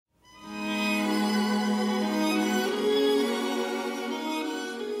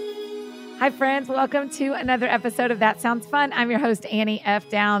Hi, friends. Welcome to another episode of That Sounds Fun. I'm your host, Annie F.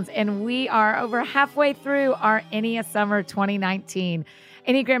 Downs, and we are over halfway through our Enneagram Summer 2019.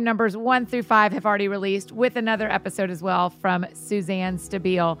 Enneagram numbers 1 through 5 have already released, with another episode as well from Suzanne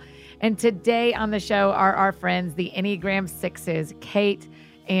Stabile. And today on the show are our friends, the Enneagram 6s, Kate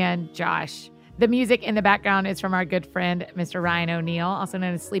and Josh. The music in the background is from our good friend, Mr. Ryan O'Neill, also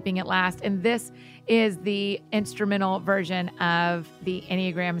known as Sleeping at Last. And this is the instrumental version of the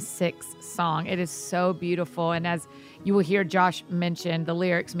Enneagram 6 song. It is so beautiful. And as you will hear Josh mention, the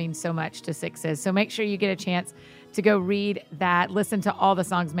lyrics mean so much to 6s. So make sure you get a chance to go read that, listen to all the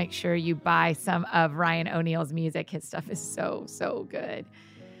songs. Make sure you buy some of Ryan O'Neill's music. His stuff is so good.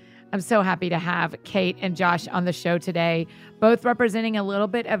 I'm so happy to have Kate and Josh on the show today, both representing a little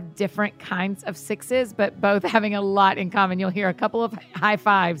bit of different kinds of 6s, but both having a lot in common. You'll hear a couple of high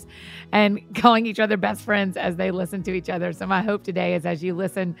fives and calling each other best friends as they listen to each other. So my hope today is as you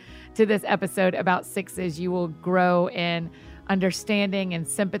listen to this episode about 6s, you will grow in understanding and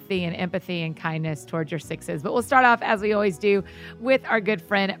sympathy and empathy and kindness towards your 6s. But we'll start off, as we always do, with our good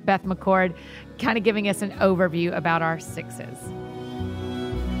friend, Beth McCord, kind of giving us an overview about our 6s.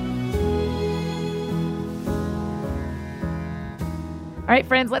 All right,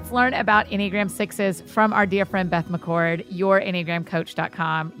 friends, let's learn about Enneagram 6s from our dear friend, Beth McCord,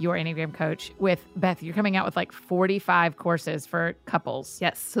 yourenneagramcoach.com, your Enneagram coach. With Beth, you're coming out with like 45 courses for couples.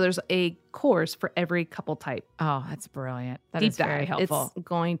 Yes. So there's a course for every couple type. Oh, that's brilliant. That Deep is very dive. helpful. It's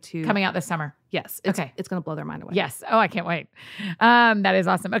going to... Coming out this summer. Yes. It's going to blow their mind away. Yes. Oh, I can't wait. That is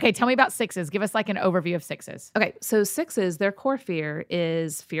awesome. Okay, tell me about 6s. Give us like an overview of 6s. Okay. So 6s, their core fear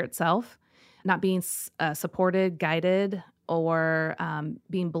is fear itself, not being supported, guided, or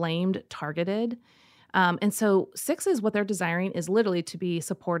being blamed, targeted. And so 6s, what they're desiring is literally to be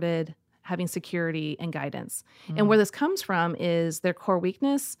supported, having security and guidance. And where this comes from is their core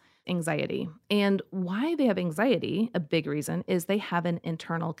weakness, anxiety. And why they have anxiety, a big reason, is they have an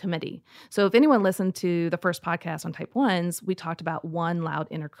internal committee. So if anyone listened to the first podcast on type 1s, we talked about one loud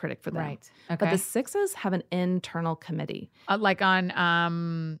inner critic for them. Right. Okay. But the 6s have an internal committee. Like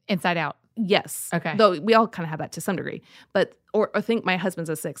on Inside Out. Yes. Okay. Though we all kind of have that to some degree. But, or I think my husband's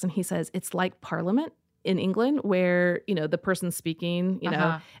a 6, and he says it's like Parliament in England where, you know, the person's speaking, you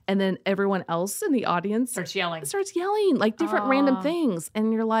know, and then everyone else in the audience Starts yelling like different random things.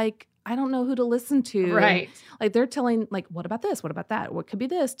 And you're like, I don't know who to listen to. Right. Like they're telling, like, what about this? What about that? What could be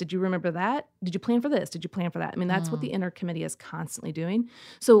this? Did you remember that? Did you plan for this? Did you plan for that? I mean, that's what the inner committee is constantly doing.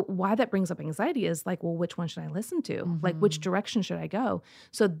 So why that brings up anxiety is like, well, which one should I listen to? Like, which direction should I go?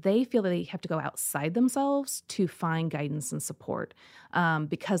 So they feel that they have to go outside themselves to find guidance and support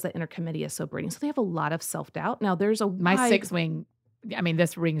because the inner committee is so brainy. So they have a lot of self-doubt. Now there's My 6-wing. I mean,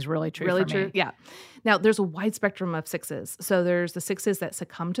 this rings really true for me. Yeah. Now, there's a wide spectrum of 6s. So there's the 6s that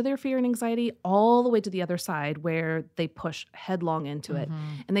succumb to their fear and anxiety all the way to the other side where they push headlong into it.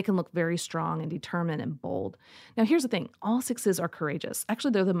 And they can look very strong and determined and bold. Now, here's the thing. All 6s are courageous.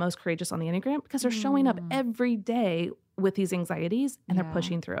 Actually, they're the most courageous on the Enneagram because they're showing up every day with these anxieties and they're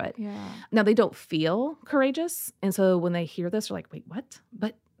pushing through it. Yeah. Now, they don't feel courageous. And so when they hear this, they're like, wait, what?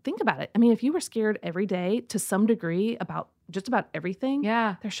 But think about it. I mean, if you were scared every day to some degree about just about everything,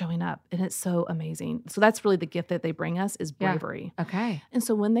 they're showing up and it's so amazing. So that's really the gift that they bring us is bravery. Yeah. Okay. And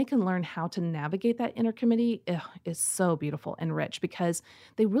so when they can learn how to navigate that inner committee, it's so beautiful and rich because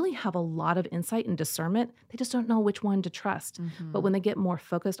they really have a lot of insight and discernment. They just don't know which one to trust. But when they get more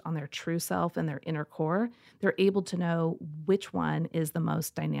focused on their true self and their inner core, they're able to know which one is the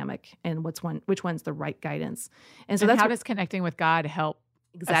most dynamic and which one's the right guidance. And so how does connecting with God help?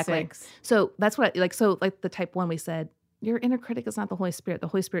 Exactly. So that's what like the type 1 we said, your inner critic is not the Holy Spirit. The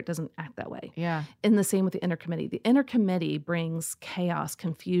Holy Spirit doesn't act that way. Yeah. And the same with the inner committee. The inner committee brings chaos,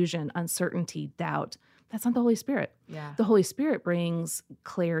 confusion, uncertainty, doubt. That's not the Holy Spirit. Yeah. The Holy Spirit brings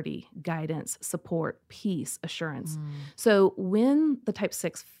clarity, guidance, support, peace, assurance. So when the type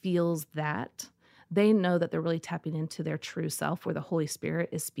 6 feels that, they know that they're really tapping into their true self where the Holy Spirit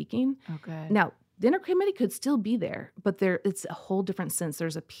is speaking. Okay. Now, the inner committee could still be there, but it's a whole different sense.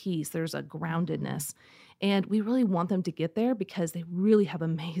 There's a peace, there's a groundedness. And we really want them to get there because they really have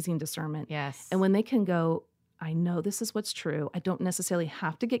amazing discernment. Yes. And when they can go, I know this is what's true. I don't necessarily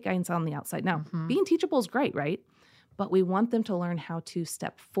have to get guidance on the outside. Now, being teachable is great, right? But we want them to learn how to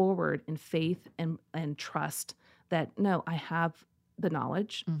step forward in faith and trust that, no, I have the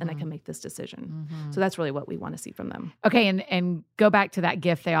knowledge and I can make this decision. So that's really what we want to see from them. Okay. And go back to that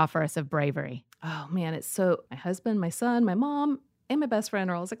gift they offer us of bravery. Oh man, it's so, my husband, my son, my mom, and my best friend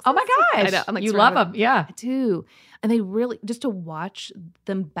are all sixes. Oh my gosh. I know, I'm like, you love surrounded. them. Yeah. I do. And they really, just to watch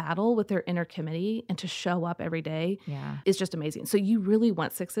them battle with their inner committee and to show up every day Yeah. is just amazing. So you really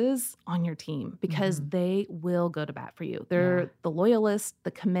want sixes on your team because they will go to bat for you. They're the loyalists,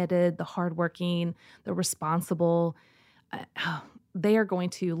 the committed, the hardworking, the responsible. They are going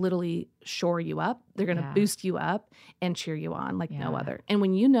to literally shore you up. They're going to boost you up and cheer you on like no other. And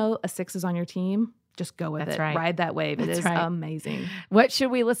when you know a six is on your team, just go with That's it. right. Ride that wave. That's it is right. amazing. What should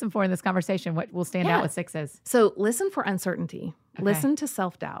we listen for in this conversation? What will stand out with sixes? So listen for uncertainty. Okay. Listen to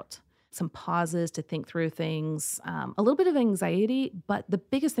self-doubt. Some pauses to think through things. A little bit of anxiety. But the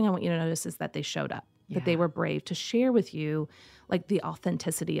biggest thing I want you to notice is that they showed up. That they were brave to share with you like the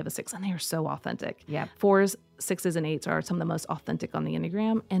authenticity of a six. And they are so authentic. Yeah. Fours, sixes, and eights are some of the most authentic on the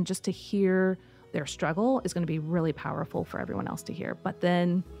Enneagram. And just to hear their struggle is going to be really powerful for everyone else to hear. But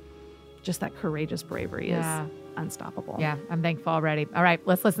then just that courageous bravery is unstoppable. Yeah, I'm thankful already. All right,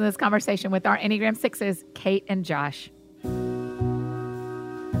 let's listen to this conversation with our Enneagram sixes, Kate and Josh.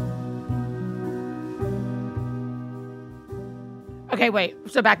 Okay, wait.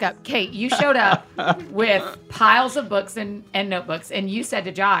 So back up. Kate, you showed up with piles of books and notebooks, and you said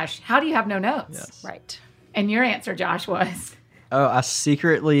to Josh, how do you have no notes? Yes. Right. And your answer, Josh, was? Oh, I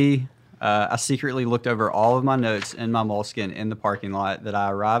secretly looked over all of my notes in my Moleskine in the parking lot that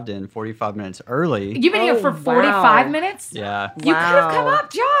I arrived in 45 minutes early. You've been here for 45 minutes? Yeah. You could have come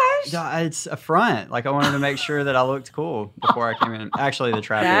up, Josh. Yeah, it's a front. Like, I wanted to make sure that I looked cool before I came in. Actually, the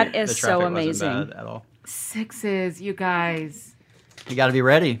traffic. That is the traffic so wasn't amazing. bad at all. Sixes, you guys. You got to be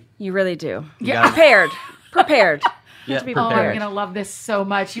ready. You really do. Yeah. gotta- Prepared. Yeah, to be Oh, I'm prepared. going to love this so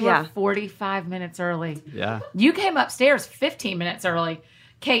much. You Yeah. were 45 minutes early. Yeah. You came upstairs 15 minutes early.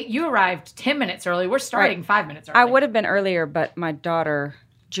 Kate, you arrived 10 minutes early. We're starting Right. 5 minutes early. I would have been earlier, but my daughter,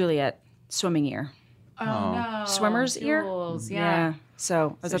 Juliet, swimming year. Oh, no. Swimmer's ear? Jules, yeah.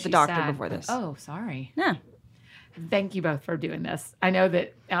 So I was So at the she's doctor sad. before this. Oh, sorry. Yeah. Thank you both for doing this. I know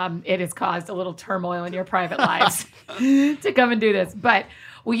that it has caused a little turmoil in your private lives to come and do this. But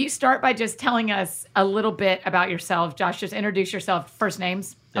will you start by just telling us a little bit about yourself? Josh, just introduce yourself, first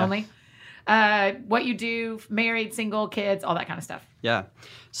names only. What you do, married, single, kids, all that kind of stuff. Yeah.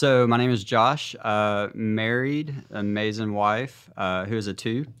 So my name is Josh, married, amazing wife, who is a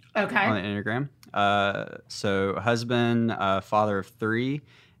 2 Okay. on the Enneagram. So husband, father of 3,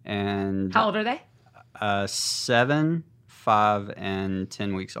 and How old are they? 7, 5, and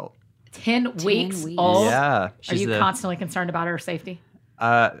 10 weeks old. 10 weeks weeks. old. Yeah. Are She's you the, constantly concerned about her safety?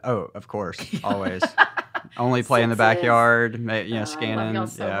 of course, always. Only play in the backyard, scanning. I love y'all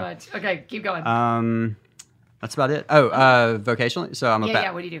so much. Okay, keep going. That's about it. Vocationally, so I'm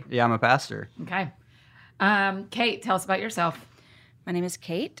yeah, what do you do? Yeah, I'm a pastor. Okay. Kate, tell us about yourself. My name is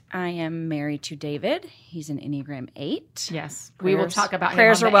Kate. I am married to David. He's an Enneagram 8. Yes, we will Prayers- talk about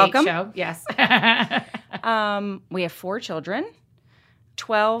prayers him on are the 8 welcome. show. Yes. We have 4 children,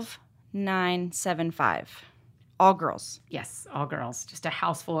 12, 9, 7, 5. All girls. Yes, all girls. Just a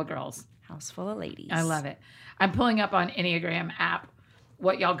house full of girls. House full of ladies. I love it. I'm pulling up on Enneagram app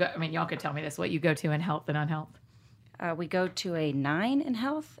what y'all go. I mean, y'all could tell me this. What you go to in health and unhealth. We go to a 9 in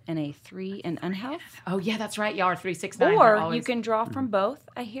health and a 3 in unhealth. Oh yeah, that's right. Y'all are 3, 6, 9. Or you can draw from both,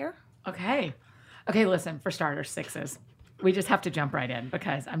 I hear. Okay. Okay, listen, for starters, sixes. We just have to jump right in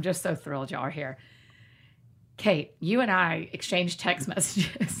because I'm just so thrilled y'all are here. Kate, you and I exchanged text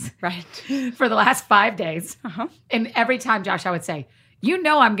messages Right. for the last 5 days. Uh-huh. And every time, Josh, I would say, you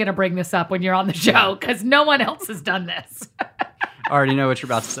know I'm going to bring this up when you're on the show because no one else has done this. I already know what you're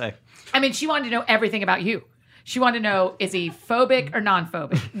about to say. I mean, she wanted to know everything about you. She wanted to know, is he phobic or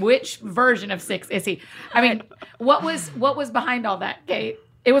non-phobic? Which version of 6 is he? I mean, what was behind all that, Kate?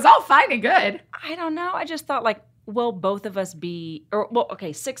 It was all fine and good. I don't know. I just thought, like, will both of us be, or, well,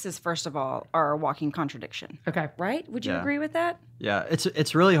 okay, 6s, first of all, are a walking contradiction, Okay. right? Would you Yeah. agree with that? Yeah,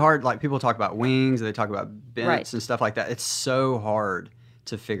 it's really hard. Like, people talk about wings, they talk about bents Right. and stuff like that. It's so hard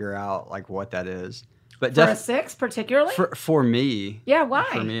to figure out like what that is. But For a 6 particularly? for me, Yeah, why?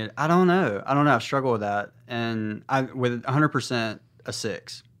 For me, I don't know. I've struggled with that, and I with 100% a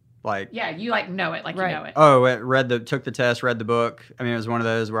 6. Like, Yeah, you like know it, like Right. you know it. oh, took the test, read the book. I mean, it was one of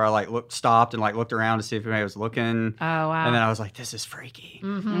those where I like stopped and like looked around to see if anybody was looking. Oh, wow. And then I was like, this is freaky.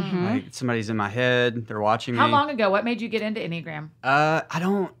 Mm-hmm. Like, somebody's in my head. They're watching me. How long ago? What made you get into Enneagram? I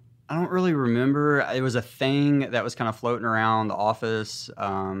don't really remember. It was a thing that was kind of floating around the office.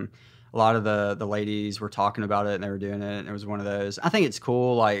 A lot of the ladies were talking about it and they were doing it. And it was one of those. I think it's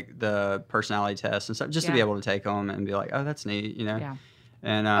cool, like the personality tests and stuff, just to be Yeah. able to take them and be like, oh, that's neat, you know? Yeah.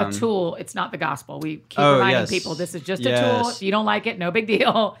 And A tool. It's not the gospel. We keep Oh, reminding yes. people this is just a tool. Yes. If you don't like it, no big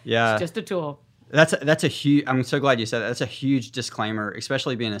deal. Yeah. It's just a tool. That's a huge. I'm so glad you said that. That's a huge disclaimer,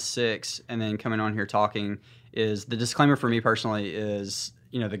 especially being a 6 and then coming on here talking. Is the disclaimer for me personally is,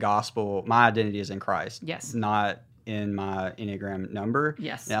 the gospel. My identity is in Christ. Yes. Not in my Enneagram number.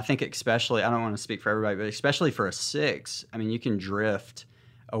 Yes. And I think especially, I don't want to speak for everybody, but especially for a 6, I mean, you can drift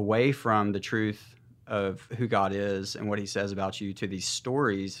away from the truth of who God is and what He says about you to these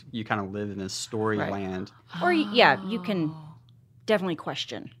stories. You kind of live in this story land. Or you can definitely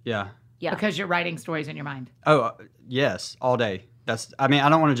question. Yeah. Yeah. Because you're writing stories in your mind. Oh, yes, all day. I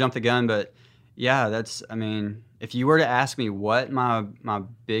don't want to jump the gun, but yeah, if you were to ask me what my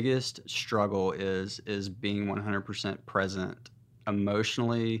biggest struggle is being 100% present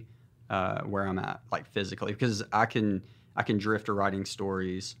emotionally where I'm at, like physically, because I can drift to writing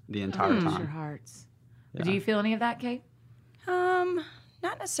stories the entire Your time. hearts. Yeah. Do you feel any of that, Kate?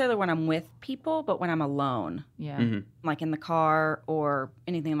 Not necessarily when I'm with people, but when I'm alone, Yeah. Mm-hmm. like in the car or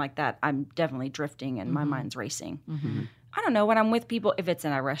anything like that, I'm definitely drifting and my mind's racing. Mm-hmm. I don't know, when I'm with people, if it's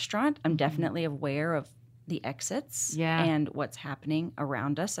in a restaurant, I'm definitely aware of the exits and what's happening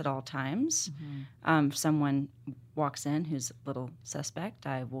around us at all times. If someone walks in who's a little suspect,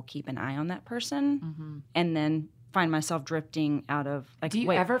 I will keep an eye on that person and then find myself drifting out of like, Do you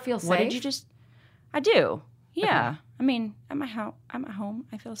wait, ever feel safe? what did you just? I do. Yeah. I mean, I'm at home.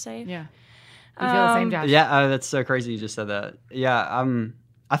 I feel safe. Yeah. You feel the same, Josh? Yeah, that's so crazy you just said that. Yeah,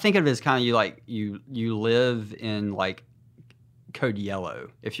 I think of it as kind of you live in like code yellow,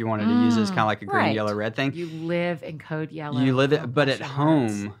 if you wanted to use it as kind of like a green, Right. yellow, red thing. You live in code yellow. You live Oh, it, but bless at your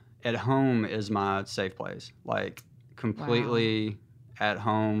hearts. home is my safe place. Like completely at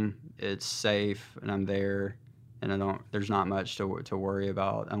home, it's safe, and I'm there, and there's not much to worry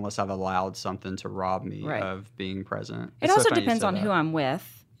about unless I've allowed something to rob me Right. of being present. It It's so also funny you depends said on that. who I'm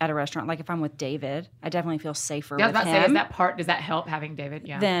with at a restaurant. Like if I'm with David, I definitely feel safer Yeah, I was with about to say, him does that help having David?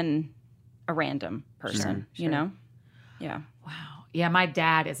 Yeah. than a random person, Sure. you know? Yeah. Wow. Yeah, my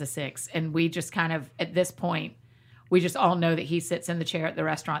dad is a 6, and we just kind of, at this point, we just all know that he sits in the chair at the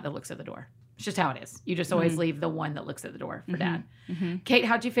restaurant that looks at the door. It's just how it is. You just always leave the one that looks at the door for Dad. Kate,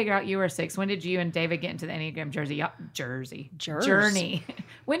 how'd you figure out you were a 6? When did you and David get into the Enneagram journey?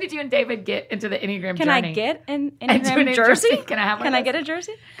 When did you and David get into the Enneagram Can journey? I get an Into Enneagram an jersey? Can I have one? Can I get a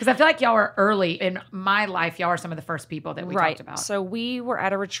jersey? Because I feel like y'all are early in my life. Y'all are some of the first people that we Right. talked about. So we were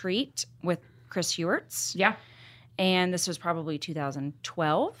at a retreat with Chris Hewerts, Yeah. and this was probably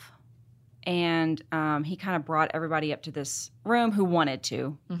 2012. And he kind of brought everybody up to this room who wanted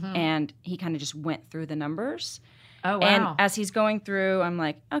to, and he kind of just went through the numbers. Oh, wow. And as he's going through, I'm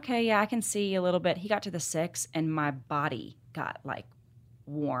like, okay, yeah, I can see a little bit. He got to the 6, and my body got like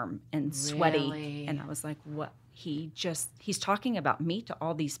warm and sweaty. Really? And I was like, what? He's talking about me to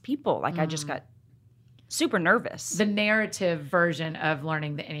all these people. Like I just got super nervous. The narrative version of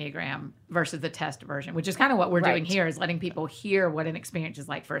learning the Enneagram versus the test version, which is kind of what we're doing Right. here, is letting people hear what an experience is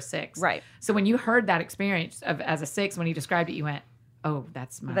like for a 6. Right. So when you heard that experience as a 6, when he described it, you went, oh,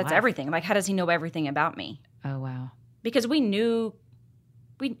 that's my That's life. everything. Like, how does he know everything about me? Oh, wow. Because we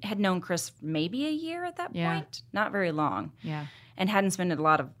had known Chris maybe a year at that Yeah. point, not very long, Yeah. and hadn't spent a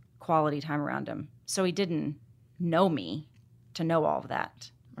lot of quality time around him. So he didn't know me to know all of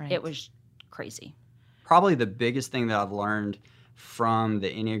that. Right. It was crazy. Probably the biggest thing that I've learned from the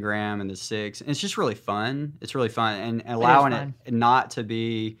Enneagram and the 6, and it's just really fun. It's really fun, and allowing fun. it not to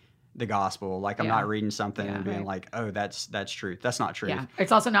be the gospel. Like I'm Yeah. not reading something and being right. like, "Oh, that's truth." That's not truth. Yeah.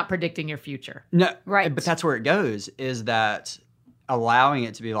 It's also not predicting your future. No, Right. But that's where it goes. Is that allowing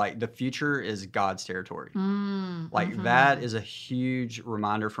it to be like the future is God's territory. Like that is a huge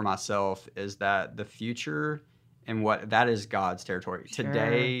reminder for myself. Is that the future and what that is God's territory. Sure.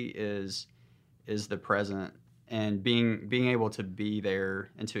 Today is the present, and being able to be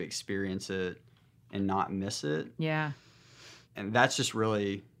there and to experience it and not miss it. Yeah. And that's just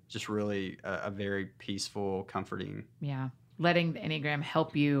really a very peaceful, comforting. Yeah. Letting the Enneagram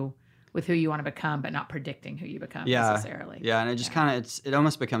help you with who you want to become, but not predicting who you become necessarily. Yeah, and it just kind of it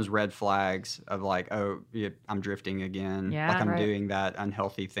almost becomes red flags of like, oh, yeah, I'm drifting again. Yeah, like I'm right. doing that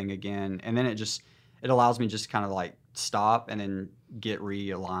unhealthy thing again, and then it allows me just kind of like stop and then get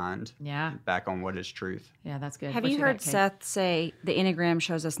realigned Yeah. back on what is truth. Yeah, that's good. Have What you got, heard Kate? Seth say the Enneagram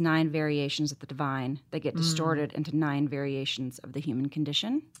shows us 9 variations of the divine that get distorted into 9 variations of the human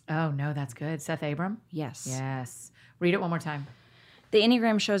condition? Oh, no, that's good. Seth Abram? Yes. Yes. Read it one more time. The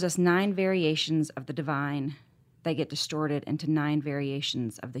Enneagram shows us 9 variations of the divine that get distorted into 9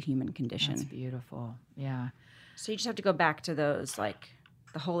 variations of the human condition. That's beautiful. Yeah. So you just have to go back to those, like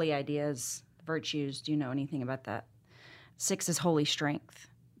the holy ideas, virtues. Do you know anything about that? 6 is holy strength.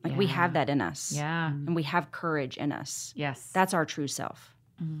 Like we Yeah. have that in us. Yeah. And we have courage in us. Yes. That's our true self.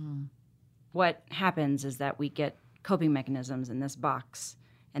 what happens is that we get coping mechanisms in this box,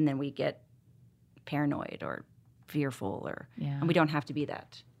 and then we get paranoid or fearful, and we don't have to be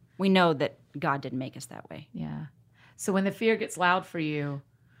that. We know that God didn't make us that way. Yeah. So when the fear gets loud for you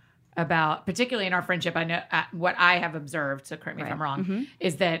about, particularly in our friendship, I know what I have observed, so correct me if I'm wrong,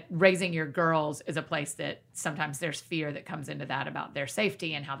 is that raising your girls is a place that sometimes there's fear that comes into that about their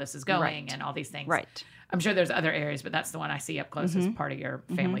safety and how this is going and all these things. Right. I'm sure there's other areas, but that's the one I see up close as part of your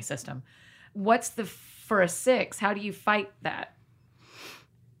family system. What's for a 6, how do you fight that?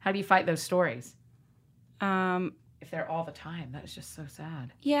 How do you fight those stories? If they're all the time, that is just so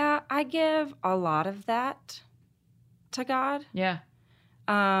sad. Yeah, I give a lot of that to God. Yeah.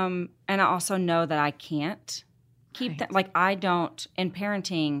 And I also know that I can't keep that. Like, I don't, in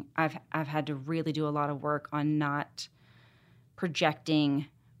parenting, I've had to really do a lot of work on not projecting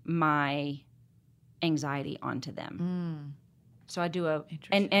my anxiety onto them. So I do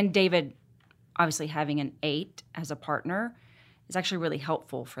and David, obviously having an 8 as a partner is actually really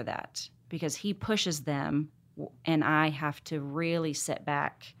helpful for that, because he pushes them and I have to really sit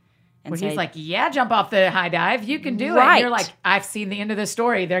back and say, he's like, yeah, jump off the high dive. You can do it. And you're like, I've seen the end of the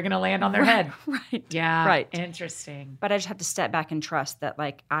story. They're going to land on their head. Right. Yeah. Right. Interesting. But I just have to step back and trust that,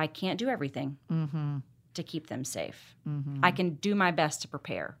 like, I can't do everything to keep them safe. I can do my best to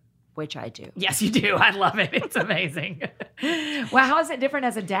prepare, which I do. Yes, you do. I love it. It's amazing. Well, how is it different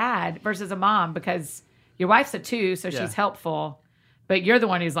as a dad versus a mom? Because your wife's a 2, so she's helpful. But you're the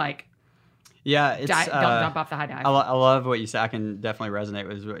one who's like, yeah, it's don't jump off the high dive. I love what you said. I can definitely resonate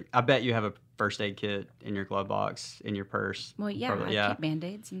with. I bet you have a first aid kit in your glove box, in your purse. Well, yeah, probably, I keep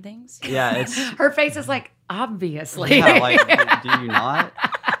Band-Aids and things. Yeah, it's her face is like, obviously. Yeah, like, do you not?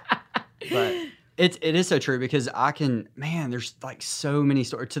 But it is so true, because there's like so many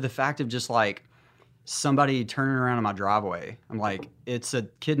stories, to the fact of just like somebody turning around in my driveway. I'm like, it's a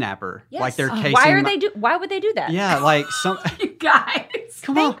kidnapper. Yes. Like they're casing. Why would they do that? Yeah, like You guys.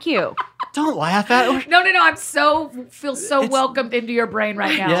 Thank you. Don't laugh at it. No. I'm feel so welcomed into your brain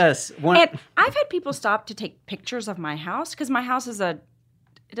right now. Yes. And I've had people stop to take pictures of my house, because my house is it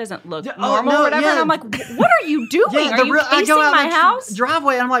doesn't look normal or whatever. And I'm like, what are you doing? Are you casing my house?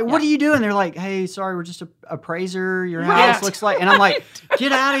 Driveway. And I'm like, what are you doing? They're like, hey, sorry, we're just a appraiser. Your house looks like, and I'm like,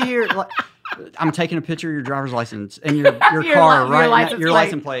 get out of here. Like, I'm taking a picture of your driver's license and your car, right? Your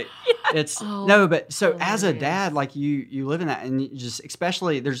license plate. It's but so as a dad, like you live in that, and you just,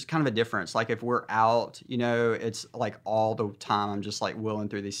 especially, there's kind of a difference. Like if we're out, it's like all the time I'm just like willing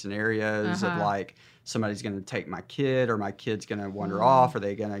through these scenarios of like, somebody's going to take my kid, or my kid's going to wander off. Are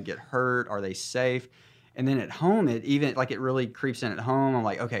they going to get hurt? Are they safe? And then at home, it really creeps in at home. I'm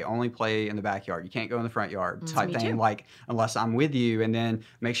like, okay, only play in the backyard. You can't go in the front yard type thing, like, unless I'm with you. And then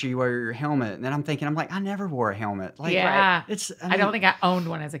make sure you wear your helmet. And then I'm thinking, I never wore a helmet. Like, I don't think I owned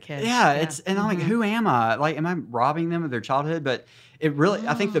one as a kid. Yeah. And I'm like, who am I? Like, am I robbing them of their childhood? But it really,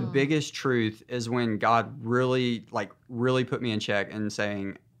 I think the biggest truth is when God really put me in check and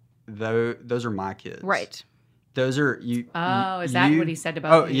saying, those are my kids. Right. Those are you. Oh, is that what he said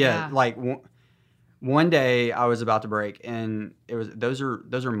about you? Yeah. Like one day I was about to break, and it was those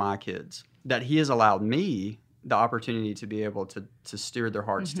are my kids that he has allowed me the opportunity to be able to steward their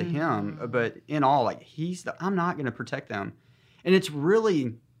hearts to him. But in all, like, I'm not going to protect them. And it's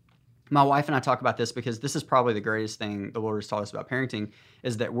really, my wife and I talk about this, because this is probably the greatest thing the Lord has taught us about parenting,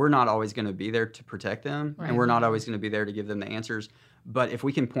 is that we're not always going to be there to protect them, and we're not always going to be there to give them the answers. But if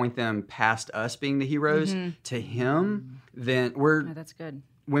we can point them past us being the heroes to him, then that's good.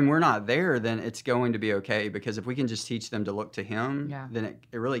 When we're not there, then it's going to be okay, because if we can just teach them to look to him, then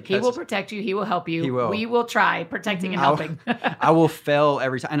it really cuts. He will protect you. He will help you. He will. We will try protecting and helping. I will fail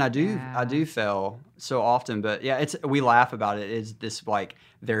every time, and I do fail so often. But yeah, we laugh about it. It's this, like,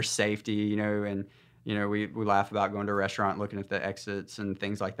 their safety, and we laugh about going to a restaurant, looking at the exits and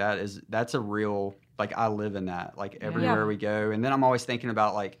things like that. That's a real, like, I live in that, like, everywhere we go. And then I'm always thinking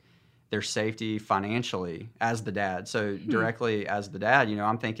about, like, their safety financially as the dad. So directly as the dad,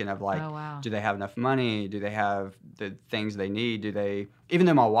 I'm thinking of, like, do they have enough money? Do they have the things they need? Even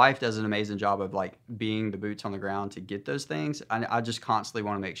though my wife does an amazing job of, like, being the boots on the ground to get those things, I just constantly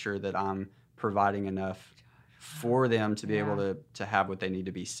want to make sure that I'm providing enough for them to be able to have what they need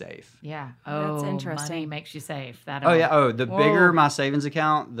to be safe. Yeah. That's interesting. Money makes you safe. The bigger my savings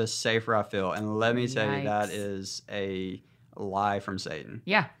account, the safer I feel. And let me tell you, that is a lie from Satan.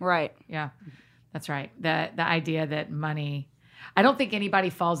 Yeah. Right. Yeah. That's right. The idea that money, I don't think anybody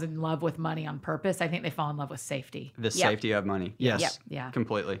falls in love with money on purpose. I think they fall in love with safety. The safety of money. Yes. Yep. Yeah.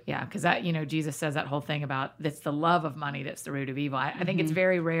 Completely. Yeah. Because Jesus says that whole thing about it's the love of money that's the root of evil. I think it's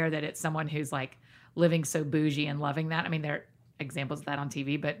very rare that it's someone who's, like, living so bougie and loving that. I mean, examples of that on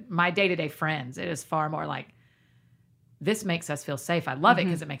TV, but my day-to-day friends, it is far more like, this makes us feel safe. I love it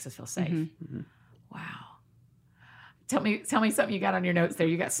because it makes us feel safe. Wow. Tell me something you got on your notes there.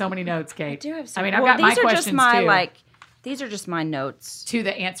 You got so many notes, Kate. I do have some. I mean, I've got my questions too. These are just my notes. To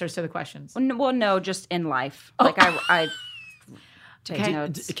the answers to the questions. Well, no, just in life. Like I take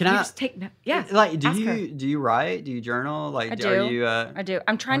notes. Can I just take notes? Yeah. Like, do you write? Do you journal? Like, I do. Are you? I do.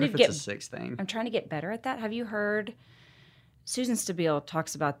 I'm trying to if get. It's a sixth thing. I'm trying to get better at that. Have you heard? Susan Stabile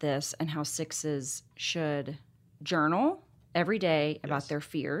talks about this and how sixes should journal every day about their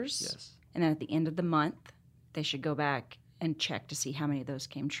fears. Yes. And then at the end of the month, they should go back and check to see how many of those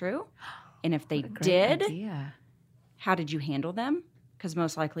came true. And if they did, how did you handle them? Because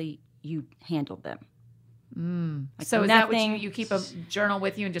most likely you handled them. Like so is that what you keep a journal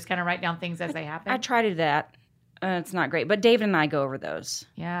with you and just kind of write down things as they happen? I try to do that. It's not great. But David and I go over those.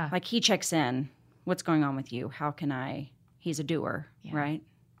 Yeah. Like he checks in. What's going on with you? How can I? He's a doer, right?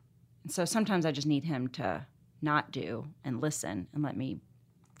 And so sometimes I just need him to not do and listen and let me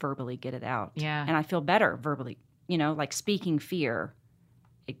verbally get it out. Yeah. And I feel better verbally. Like speaking fear,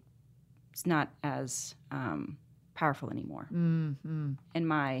 it's not as powerful anymore in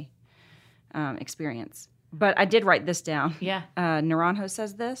my experience. But I did write this down. Yeah. Naranjo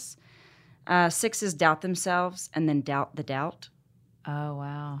says this. Sixes doubt themselves and then doubt the doubt. Oh,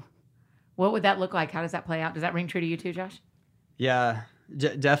 wow. What would that look like? How does that play out? Does that ring true to you too, Josh? Yeah,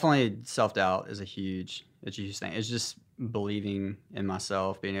 definitely self-doubt is a huge thing. It's just believing in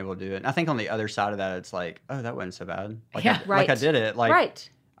myself, being able to do it. And I think on the other side of that, it's like, oh, that wasn't so bad. Like, like I did it. Like, right.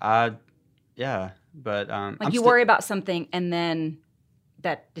 But like you worry about something and then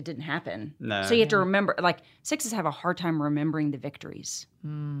that it didn't happen. No. So you have to remember, like sixes have a hard time remembering the victories.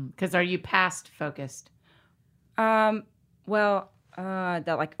 Because are you past focused? Well,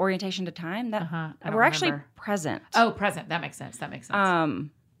 that like orientation to time, that we're actually present. Oh, present. That makes sense.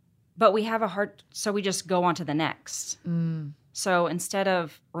 But we have so we just go on to the next. So instead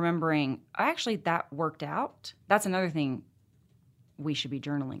of remembering, actually that worked out. That's another thing we should be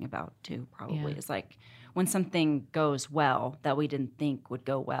journaling about too, probably, is like when something goes well that we didn't think would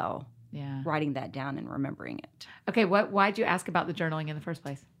go well, writing that down and remembering it. Okay, why'd you ask about the journaling in the first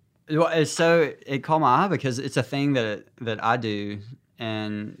place? Well, it caught my eye because it's a thing that I do,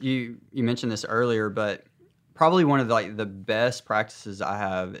 and you mentioned this earlier, but probably one of the best practices I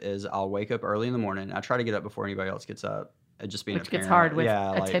have is I'll wake up early in the morning. I try to get up before anybody else gets up. Just being Which a parent. gets hard with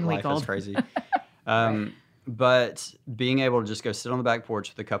a like, 10-week-old. Life is crazy. But being able to just go sit on the back porch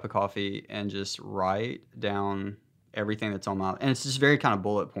with a cup of coffee and just write down everything that's on my, and it's just very kind of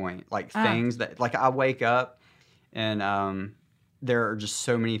bullet point, like things that, like I wake up and there are just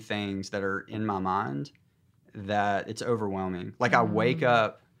so many things that are in my mind that it's overwhelming. Like I wake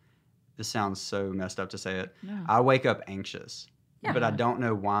up, this sounds so messed up to say it. No. I wake up anxious, but I don't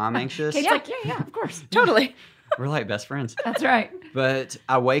know why I'm anxious. Kate's like, yeah, of course. Totally. We're like best friends. That's right. But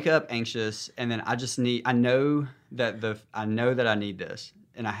I wake up anxious, and then I know that I need this,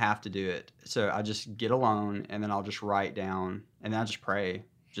 and I have to do it. So I just get alone, and then I'll just write down, and then I just pray.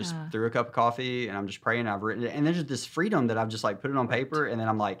 Just through a cup of coffee, and I'm just praying. I've written it, and there's this freedom that I've just like put it on paper, and then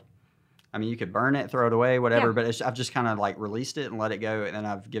I'm like, I mean, you could burn it, throw it away, whatever. But I've just kind of like released it and let it go, and then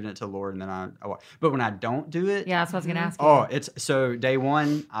I've given it to the Lord, and then But when I don't do it, that's what I was gonna ask you. Oh, it's so day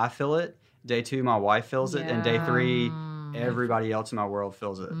one I feel it, day two my wife feels it, and day three everybody else in my world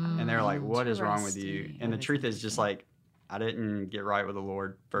feels it, and they're like, "What is wrong with you?" And the truth is just like, I didn't get right with the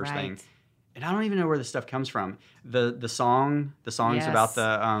Lord first thing. And I don't even know where this stuff comes from. The song's about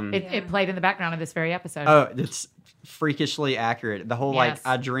the it played in the background of this very episode. Oh, it's freakishly accurate. The whole like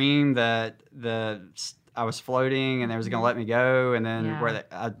I dreamed that I was floating and they was gonna let me go, and then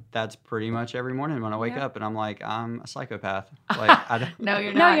that's pretty much every morning when I wake up and I'm like, I'm a psychopath. Like I don't, No,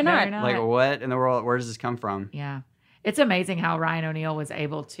 you're not. Like what in the world? Where does this come from? Yeah, it's amazing how Ryan O'Neal was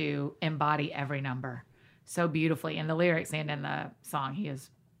able to embody every number so beautifully in the lyrics and in the song. He is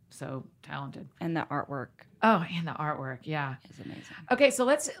so talented. And the artwork. Oh, and the artwork, is amazing. Okay, so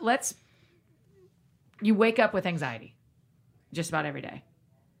let's. You wake up with anxiety, just about every day,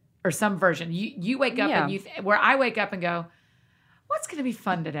 or some version. You wake up and where I wake up and go, what's going to be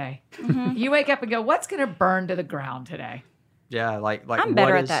fun today? Mm-hmm. You wake up and go, what's going to burn to the ground today? Yeah, like I'm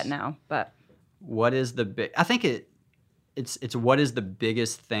better at that now, but what is the big? I think it's what is the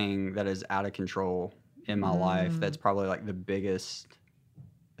biggest thing that is out of control in my life? That's probably like the biggest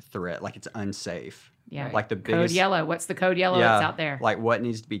threat. Like it's unsafe. Yeah, like the biggest code yellow. What's the code yellow that's out there? Like what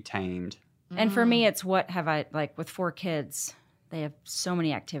needs to be tamed. And for me, it's what have I, like with 4 kids, they have so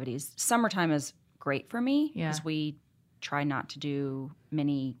many activities. Summertime is great for me because we try not to do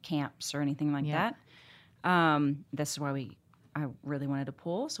many camps or anything like that. This is why we I really wanted a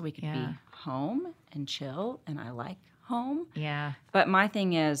pool so we could be home and chill, and I like home. Yeah. But my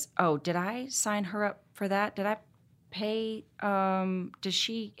thing is, did I sign her up for that? Did I pay? Does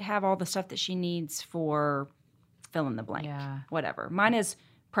she have all the stuff that she needs for fill in the blank? Yeah. Whatever. Mine is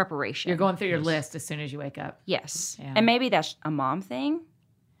preparation. You're going through your list as soon as you wake up. Yes. Yeah. And maybe that's a mom thing,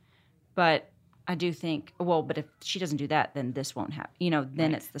 but I do think, but if she doesn't do that, then this won't happen.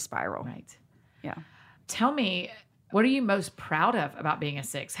 Then it's the spiral. Right. Yeah. Tell me, what are you most proud of about being a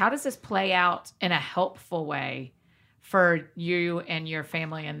 6? How does this play out in a helpful way for you and your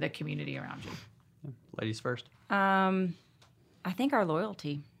family and the community around you? Ladies first. I think our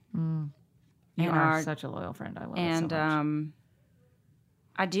loyalty. You are such a loyal friend. I love it so much.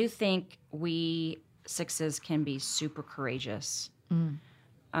 I do think we 6s can be super courageous.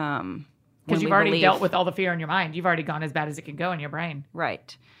 Because you've already dealt with all the fear in your mind. You've already gone as bad as it can go in your brain.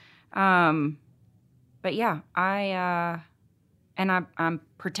 Right. But yeah, I'm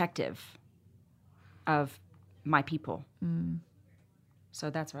protective of my people. So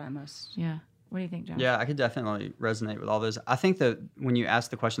that's what I most. Yeah. What do you think, Josh? Yeah, I could definitely resonate with all those. I think that when you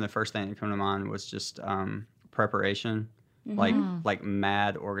asked the question, the first thing that came to mind was just preparation, like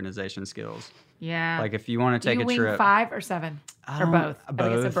mad organization skills. Yeah. Like if you want to take you a wing trip. 5 or 7? Or both? I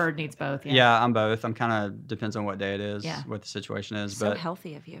guess a bird needs both. Yeah, I'm both. I'm kind of depends on what day it is, what the situation is. So but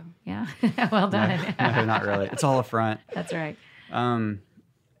healthy of you. Yeah. Well done. No, not really. It's all a front. That's right.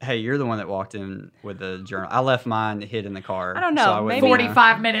 Hey, you're the one that walked in with the journal. I left mine hid in the car. I don't know. So maybe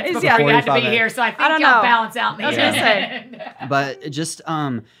 45 minutes before you had to be here, so I think y'all balance out in the end. But it just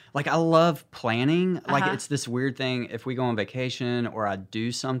like I love planning. Like Uh-huh. it's this weird thing. If we go on vacation or I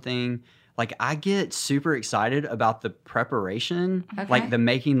do something, like I get super excited about the preparation, like the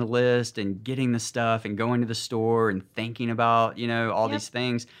making the list and getting the stuff and going to the store and thinking about, all these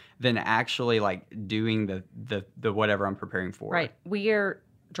things, than actually like doing the whatever I'm preparing for. Right. We are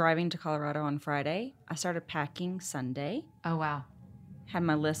driving to Colorado on Friday. I started packing Sunday. Oh, wow. Had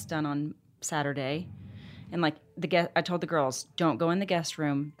my list done on Saturday. And like I told the girls, don't go in the guest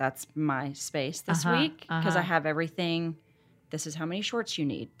room. That's my space this week because I have everything. This is how many shorts you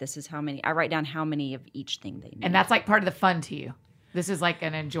need. This is how many. I write down how many of each thing they need. And that's like part of the fun to you. This is like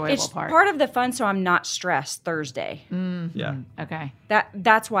an enjoyable It's part. part of the fun, so I'm not stressed Thursday. Mm-hmm. Yeah. Okay.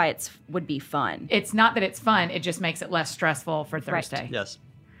 That's why would be fun. It's not that it's fun. It just makes it less stressful for Thursday. Yes.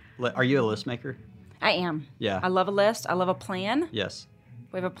 Are you a list maker? I am. Yeah. I love a list. I love a plan. Yes.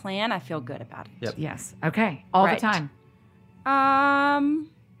 We have a plan. I feel good about it. Yep. Yes. Okay. All the time.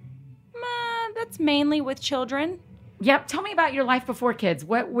 That's mainly with children. Yep. Tell me about your life before kids.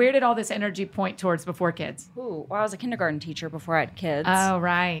 Where did all this energy point towards before kids? Ooh, well, I was a kindergarten teacher before I had kids. Oh,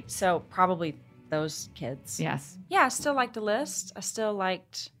 right. So probably those kids. Yes. Yeah, I still liked a list. I still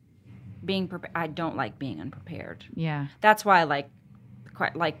liked being prepared. I don't like being unprepared. Yeah. That's why I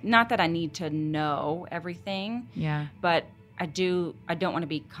not that I need to know everything. Yeah. But I don't want to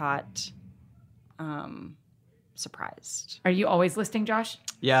be caught surprised. Are you always listing, Josh?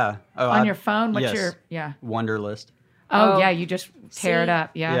 Yeah. On your phone? What's yes. your Wonder list? Oh, yeah, you just tear it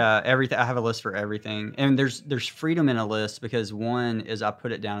up. Yeah. Yeah, everything. I have a list for everything. And there's freedom in a list because one is I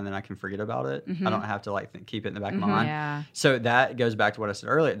put it down and then I can forget about it. I don't have to keep it in the back of my mind. Yeah. So that goes back to what I said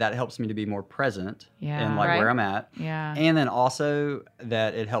earlier. That helps me to be more present in where I'm at. Yeah. And then also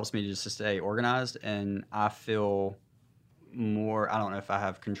that it helps me just to stay organized, and I feel more, I don't know if I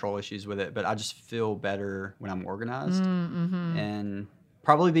have control issues with it, but I just feel better when I'm organized. And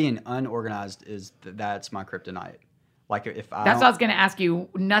probably being unorganized that's my kryptonite. Like that's what I was going to ask you.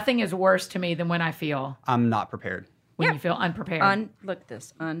 Nothing is worse to me than when I feel I'm not prepared. When you feel unprepared. Look at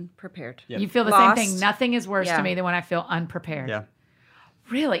this, unprepared. Yep. You feel the same thing. Nothing is worse to me than when I feel unprepared. Yeah.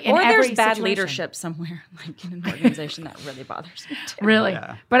 Really? Or there's bad leadership somewhere, like in an organization that really bothers me too. Really?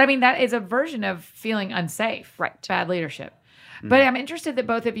 Yeah. But I mean, that is a version of feeling unsafe. Right. Bad leadership. But I'm interested that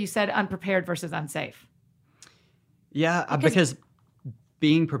both of you said unprepared versus unsafe. Yeah, because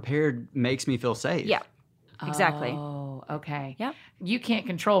being prepared makes me feel safe. Yeah. Exactly. Oh, okay. Yep. You can't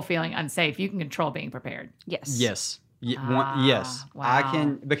control feeling unsafe. You can control being prepared. Yes. Yes. Yes. Wow. I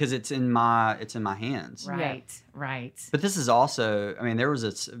can, because it's in my hands. Right. Right. But this is also, I mean, there was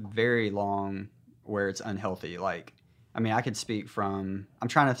this very long where it's unhealthy. Like, I mean, I could speak from, I'm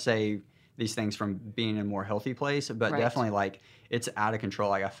trying to say these things from being in a more healthy place, but definitely like it's out of control.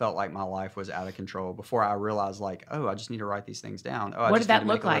 Like I felt like my life was out of control before I realized like, oh, I just need to write these things down. Oh, what did that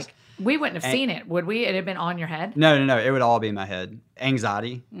look like? We wouldn't have seen it, would we? It had been on your head? No. It would all be in my head.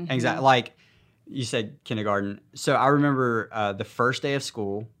 Anxiety. Like you said, kindergarten. So I remember the first day of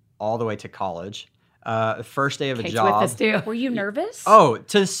school all the way to college. First day of a Kate's job. with us too. Were you nervous? Oh,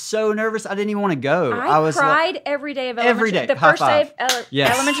 so nervous. I didn't even want to go. I was cried like, every day of every elementary. day. The High first day five. of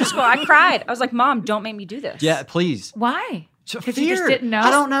Yes. elementary school, I cried. I was like, Mom, don't make me do this. yeah, please. Why? So Because you just fear. didn't know? I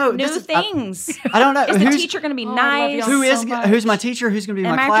don't know. New This is- things. I don't know. Is the teacher going to be Oh, I love nice? y'all so much. Who's my teacher? Who's going to be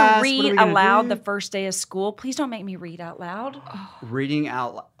Am my I class? have to What are we read gonna aloud do? the first day of school? Please don't make me read out loud. Reading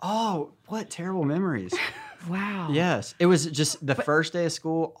out loud. Oh, what terrible memories. Wow. Yes. It was just the first day of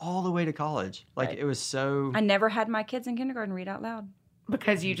school all the way to college. Like, Right. it was so. I never had my kids in kindergarten read out loud.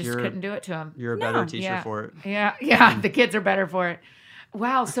 Because you just You're- couldn't do it to them. You're a No. better teacher Yeah. for it. Yeah. The kids are better for it.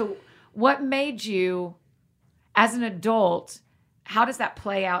 Wow. So, what made you, as an adult, how does that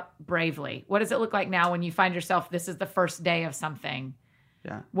play out bravely? What does it look like now when you find yourself, this is the first day of something?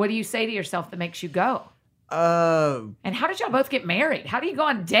 Yeah. What do you say to yourself that makes you go? Oh. And how did y'all both get married? How do you go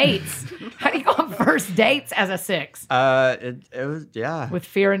on dates? How do you go on first dates as a 6? It was, yeah. With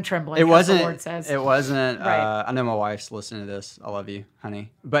fear and trembling. It as wasn't. the Lord says. It wasn't. Right. I know my wife's listening to this. I love you,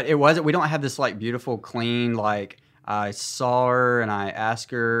 honey. But it wasn't. We don't have this like beautiful, clean. Like I saw her and I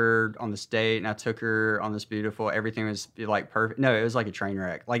asked her on this date and I took her on this beautiful. Everything was like perfect. No, it was like a train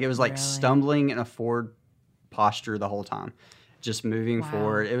wreck. Like it was like Really? stumbling in a forward posture the whole time, just moving Wow.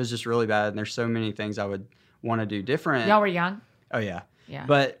 forward. It was just really bad. And there's so many things I would want to do different. Y'all were young? Oh yeah. Yeah.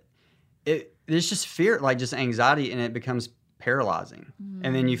 But there's just fear, like just anxiety, and it becomes paralyzing.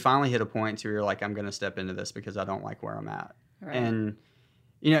 And then you finally hit a point to where you're like, I'm going to step into this because I don't like where I'm at. Right. And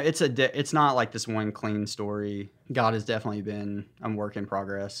you know, it's not like this one clean story. God has definitely been a work in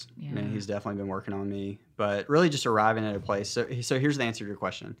progress. Yeah. I mean, he's definitely been working on me, but really just arriving at a place. So here's the answer to your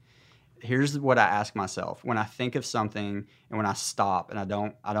question. Here's what I ask myself when I think of something and when I stop and I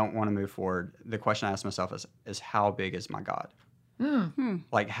don't want to move forward. The question I ask myself is how big is my God?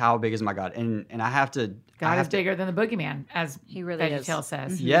 Like how big is my God? And I have to. God is bigger than the boogeyman, as He really is. VeggieTale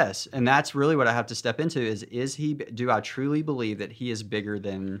says. Yes, and that's really what I have to step into is he? Do I truly believe that he is bigger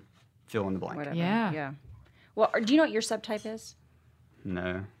than fill in the blank? Whatever. Yeah. Yeah. Well, do you know what your subtype is?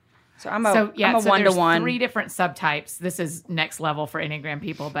 No. So I'm a So I'm a so one to there's one. 3 different subtypes. This is next level for Enneagram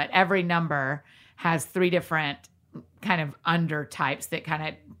people, but every number has 3 different kind of under types that kind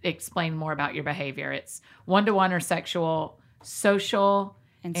of explain more about your behavior. It's 1-to-1 or sexual, social,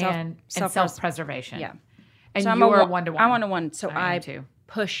 And and self- self-preservation. Yeah. And So I'm you're a 1-to-1. I'm 1-to-1. So I am I too.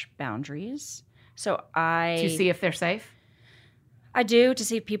 push boundaries. So I To see if they're safe. I do, to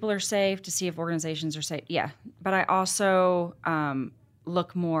see if people are safe, to see if organizations are safe. Yeah. But I also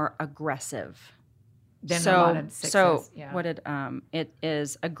look more aggressive. Than so a lot of 6s. Yeah. what it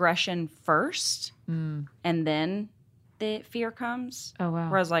is aggression first and then the fear comes. Oh, wow.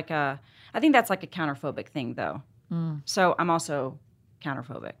 Whereas I think that's like a counterphobic thing though. So I'm also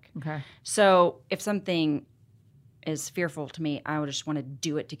counterphobic. Okay. So if something is fearful to me, I would just want to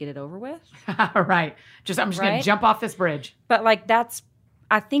do it to get it over with. Right. I'm just going Right? to jump off this bridge. But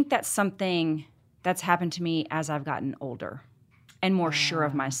I think that's something that's happened to me as I've gotten older and more sure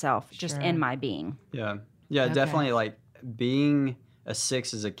of myself, just sure. in my being. Yeah. Yeah, Okay. definitely like being a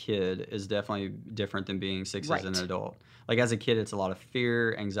 6 as a kid is definitely different than being 6 as an Right. adult. Like as a kid, it's a lot of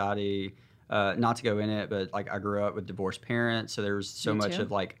fear, anxiety, not to go in it, but like I grew up with divorced parents. So there was so Me much too.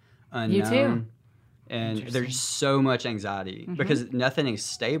 of like You too. unknown. And Interesting. there's so much anxiety because nothing is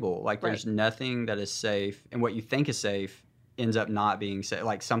stable. Like there's Right. nothing that is safe. And what you think is safe ends up not being safe.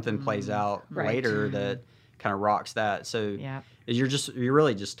 Like something plays out Right. later that kind of rocks that. So Yeah. you're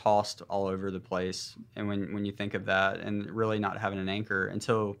really just tossed all over the place. And when you think of that and really not having an anchor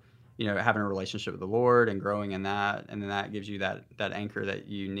until, you know, having a relationship with the Lord and growing in that, and then that gives you that anchor that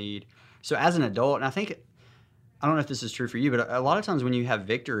you need. So as an adult, and I don't know if this is true for you, but a lot of times when you have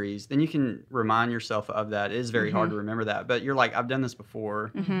victories, then you can remind yourself of that. It is very hard to remember that, but you're like, I've done this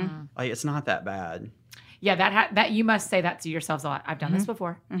before. Like it's not that bad. Yeah, that you must say that to yourselves a lot. I've done this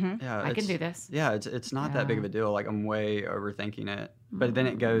before. Yeah, I can do this. Yeah, it's not that big of a deal. Like I'm way overthinking it, but then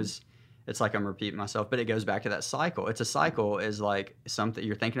it goes. It's like I'm repeating myself, but it goes back to that cycle. It's a cycle. Is like something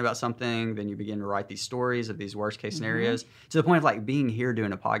you're thinking about something, then you begin to write these stories of these worst case scenarios to the point of like being here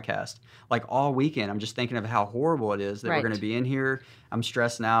doing a podcast. Like all weekend, I'm just thinking of how horrible it is that we're Right. going to be in here. I'm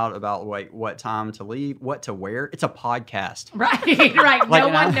stressing out about like what time to leave, what to wear. It's a podcast, Right, right. Like, no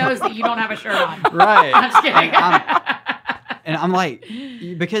and one I'm- knows that you don't have a shirt on. right? I'm just kidding. And I'm like,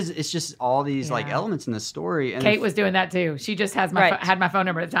 because it's just all these like Yeah. elements in the story. And Kate was doing that too. She just has Right. had my phone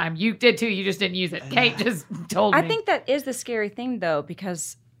number at the time. You did too. You just didn't use it. Kate just told me. I think that is the scary thing though,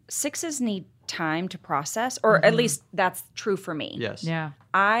 because 6s need time to process, or at least that's true for me. yes, Yeah.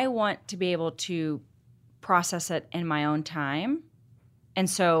 I want to be able to process it in my own time. And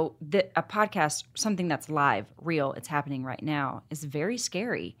so a podcast, something that's live, real, it's happening right now, is very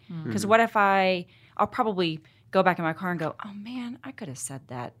scary. Because what if I'll probably go back in my car and go, oh man, I could have said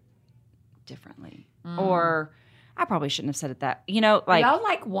that differently. Or I probably shouldn't have said it that, like. Y'all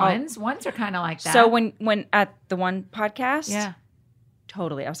like ones? Ones are kind of like that. So when at the one podcast, yeah.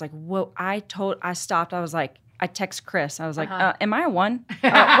 Totally. I was like, whoa, I stopped. I was like, I text Chris. I was like, am I a one?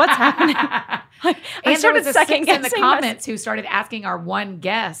 What's happening? I started second guessing in the comments who started asking our one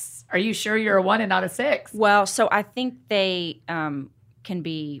guests, are you sure you're a 1 and not a 6? Well, so I think they can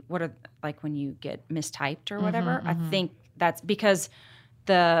be, like when you get mistyped or whatever. I think that's because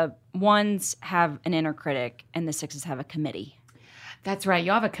the 1s have an inner critic and the 6s have a committee. That's right.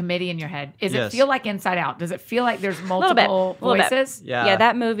 You have a committee in your head. Does Yes. it feel like Inside Out? Does it feel like there's multiple voices? Yeah.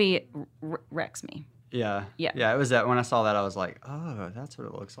 That movie wrecks me. Yeah. Yeah. It was that when I saw that, I was like, oh, that's what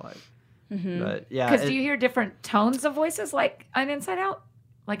it looks like. But yeah. Because do you hear different tones of voices like an Inside Out?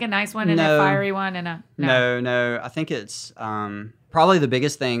 Like a nice one and a fiery one and a... No. I think it's probably the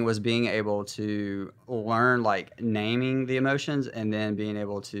biggest thing was being able to learn like naming the emotions and then being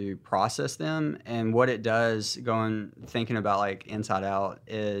able to process them. And what it does thinking about like Inside Out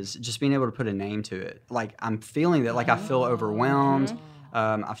is just being able to put a name to it. Like I'm feeling that, like I feel overwhelmed.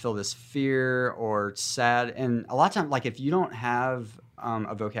 I feel this fear or sad. And a lot of times, like if you don't have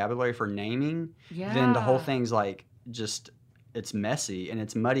a vocabulary for naming, then the whole thing's like just... it's messy and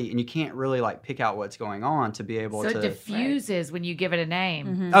it's muddy and you can't really like pick out what's going on to be able to... So it diffuses when you give it a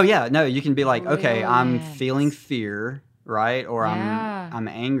name. Oh yeah, no, you can be like, okay, Brilliant. I'm feeling fear, right? Or I'm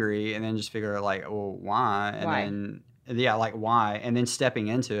angry, and then just figure out like, well, why? And then like why? And then stepping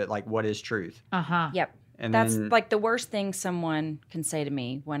into it, like what is truth? Yep. And that's then, like the worst thing someone can say to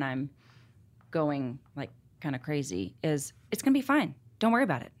me when I'm going like kind of crazy is, it's gonna be fine. Don't worry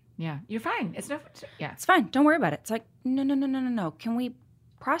about it. Yeah, you're fine. It's It's fine. Don't worry about it. It's like, no. Can we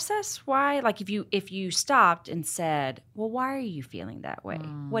process why? Like if you stopped and said, well, why are you feeling that way?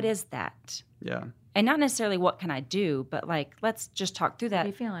 What is that? Yeah. And not necessarily what can I do, but like, let's just talk through that. How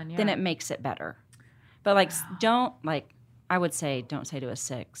you feeling? Yeah. Then it makes it better. But like, I would say, don't say to a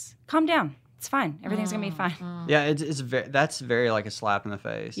 6, calm down. It's fine. Everything's gonna be fine. Yeah, that's very like a slap in the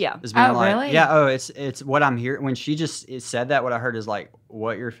face. Yeah. It's being like, really? Yeah. Oh, it's what I'm hearing when she just said that. What I heard is like,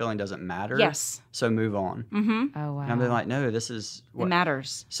 what you're feeling doesn't matter. Yes. So move on. Oh, wow. And I'm being like, no, this is what It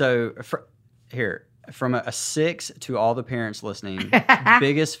matters. So from a 6 to all the parents listening,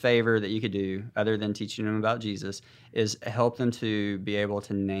 biggest favor that you could do, other than teaching them about Jesus, is help them to be able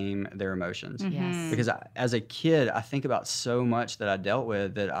to name their emotions. Yes. Because as a kid, I think about so much that I dealt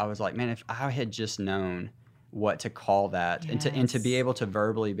with that I was like, man, if I had just known what to call that, and to be able to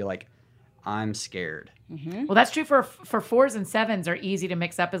verbally be like, I'm scared. Well, that's true for 4s and 7s are easy to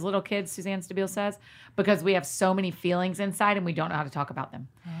mix up as little kids, Suzanne Stabile says, because we have so many feelings inside and we don't know how to talk about them.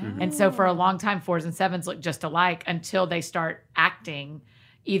 And so for a long time, 4s and 7s look just alike until they start acting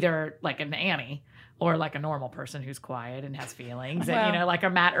either like an Annie or like a normal person who's quiet and has feelings, and like a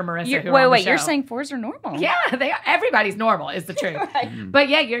Matt or Marissa. Wait, you're saying 4s are normal? Yeah, they are. Everybody's normal is the truth. But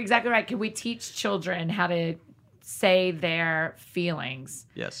yeah, you're exactly right. Can we teach children how to say their feelings?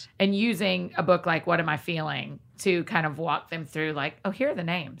 Yes. And using a book like What Am I Feeling to kind of walk them through like, oh, here are the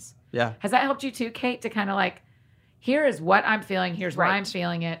names. Yeah. Has that helped you too, Kate, to kind of like, here is what I'm feeling, here's why I'm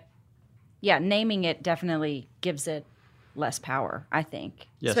feeling it? Yeah, naming it definitely gives it less power, I think.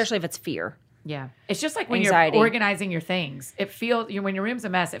 Yes. Especially if it's fear. Yeah. It's just like when Anxiety. you're organizing your things. It feels, when your room's a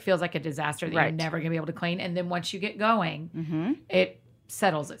mess, it feels like a disaster that you're Right. never going to be able to clean. And then once you get going, it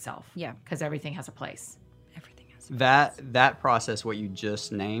settles itself. Yeah. Because everything has a place. Everything has. That process, what you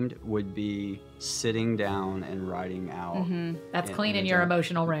just named, would be sitting down and writing out. That's in cleaning a your journal.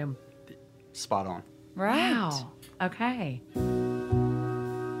 emotional room. Spot on. Right. Wow. Okay.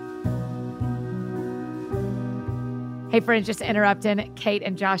 Hey, friends, just interrupting Kate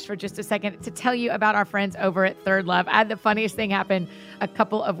and Josh for just a second to tell you about our friends over at Third Love. I had the funniest thing happen a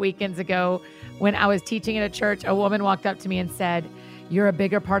couple of weekends ago when I was teaching at a church. A woman walked up to me and said, "You're a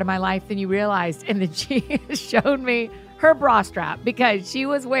bigger part of my life than you realized." And then she showed me her bra strap because she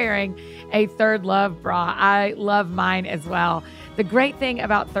was wearing a Third Love bra. I love mine as well. The great thing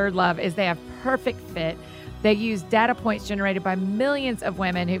about Third Love is they have perfect fit. They use data points generated by millions of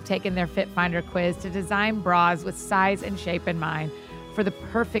women who've taken their Fit Finder quiz to design bras with size and shape in mind for the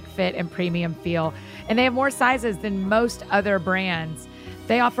perfect fit and premium feel. And they have more sizes than most other brands.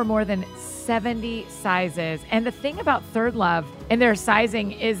 They offer more than 70 sizes. And the thing about Third Love and their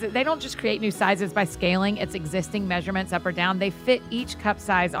sizing is that they don't just create new sizes by scaling its existing measurements up or down. They fit each cup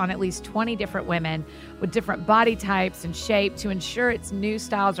size on at least 20 different women with different body types and shape to ensure its new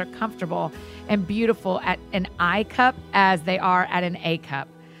styles are comfortable and beautiful at an I cup as they are at an A cup.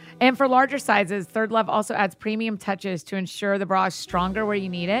 And for larger sizes, Third Love also adds premium touches to ensure the bra is stronger where you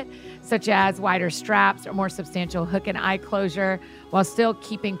need it, such as wider straps or more substantial hook and eye closure, while still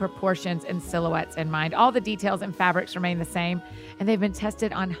keeping proportions and silhouettes in mind. All the details and fabrics remain the same, and they've been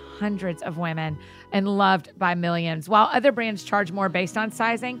tested on hundreds of women and loved by millions. While other brands charge more based on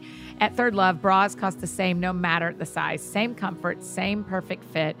sizing, at Third Love, bras cost the same no matter the size. Same comfort, same perfect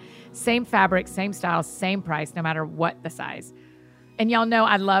fit, same fabric, same style, same price, no matter what the size. And y'all know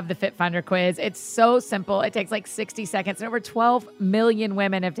I love the Fit Finder quiz. It's so simple. It takes like 60 seconds, and over 12 million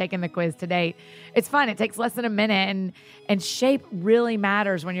women have taken the quiz to date. It's fun. It takes less than a minute, and shape really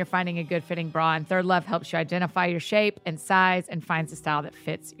matters when you're finding a good fitting bra. And Third Love helps you identify your shape and size and finds a style that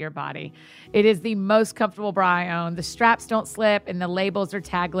fits your body. It is the most comfortable bra I own. The straps don't slip, and the labels are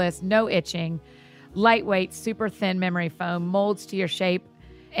tagless. No itching. Lightweight, super thin memory foam molds to your shape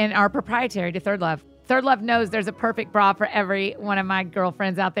and are proprietary to Third Love. Third Love knows there's a perfect bra for every one of my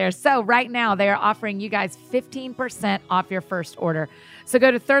girlfriends out there. So right now they are offering you guys 15% off your first order. So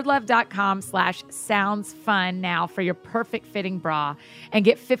go to thirdlove.com/soundsfun now for your perfect fitting bra and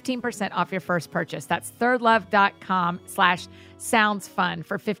get 15% off your first purchase. That's thirdlove.com/soundsfun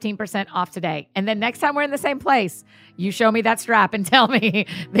for 15% off today. And then next time we're in the same place, you show me that strap and tell me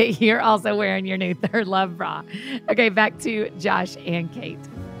that you're also wearing your new Third Love bra. Okay, back to Josh and Kate.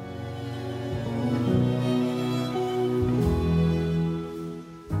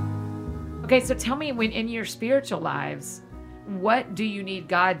 Okay, so tell me, when in your spiritual lives, what do you need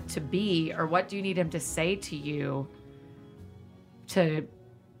God to be, or what do you need him to say to you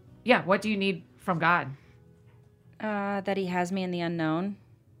what do you need from God? That he has me in the unknown.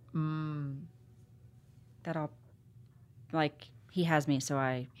 That he has me, so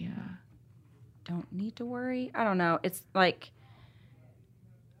I don't need to worry. I don't know. It's like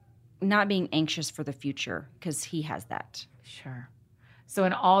not being anxious for the future because he has that. Sure. So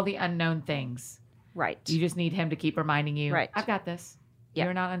in all the unknown things, right, you just need him to keep reminding you, right, I've got this. Yeah.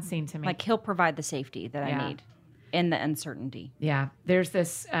 You're not unseen to me. Like he'll provide the safety that I need in the uncertainty. Yeah. There's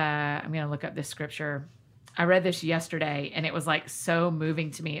this, I'm going to look up this scripture. I read this yesterday, and it was like so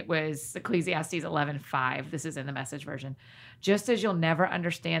moving to me. It was Ecclesiastes 11:5. This is in the Message version. Just as you'll never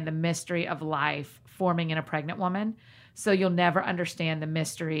understand the mystery of life forming in a pregnant woman, so you'll never understand the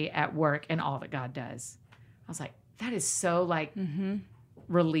mystery at work and all that God does. I was like, that is so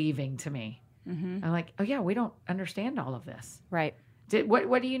relieving to me. I'm like, oh yeah, we don't understand all of this. Right.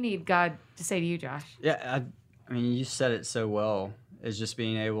 What do you need God to say to you, Josh? Yeah, I mean, you said it so well. Is just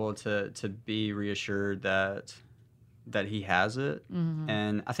being able to be reassured that he has it.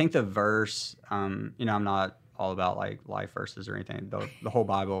 And I think the verse, I'm not all about like life verses or anything. The whole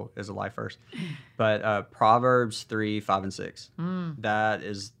Bible is a life verse. But Proverbs 3:5-6. That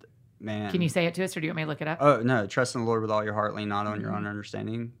is, man. Can you say it to us, or do you want me to look it up? Oh, no. Trust in the Lord with all your heart. Lean not on your own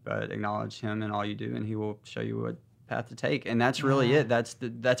understanding, but acknowledge him in all you do, and he will show you what path to take. And that's really it. That's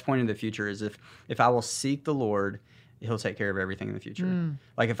pointing to the future, is if I will seek the Lord, he'll take care of everything in the future.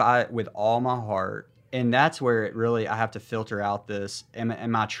 Like if I, with all my heart, and that's where it really, I have to filter out this,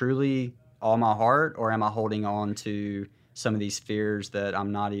 am I truly all my heart, or am I holding on to some of these fears that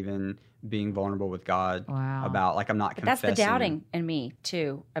I'm not even being vulnerable with God about? Like I'm not confessing. That's the doubting in me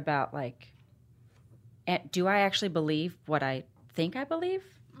too, about like, do I actually believe what I think I believe?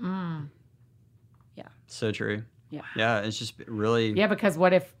 Yeah. So true. Yeah. Yeah. It's just really. Yeah. Because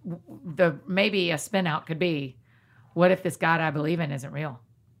what if maybe a spin out could be, what if this God I believe in isn't real,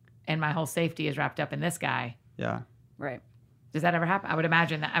 and my whole safety is wrapped up in this guy? Yeah. Right. Does that ever happen? I would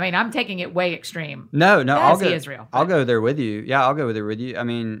imagine that. I mean, I'm taking it way extreme. No, I'll go. Israel. I'll go there with you. Yeah, I'll go there with you. I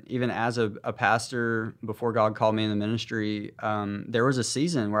mean, even as a pastor, before God called me in the ministry, there was a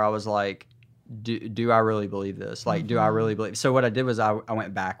season where I was like, do I really believe this? Like, do I really believe? So what I did was I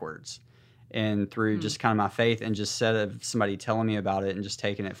went backwards, and through just kind of my faith, and just instead of somebody telling me about it and just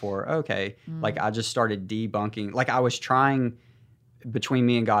taking it for, okay, like I just started debunking. Like I was trying, between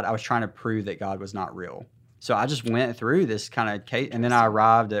me and God, I was trying to prove that God was not real. So I just went through this kind of case, and then I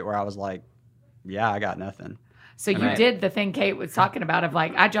arrived at where I was like, yeah, I got nothing. So you did the thing Kate was talking about of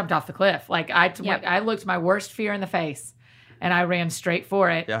like, I jumped off the cliff. Like I looked my worst fear in the face, and I ran straight for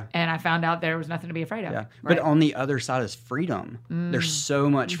it. Yeah. And I found out there was nothing to be afraid of. Yeah. But on the other side is freedom. There's so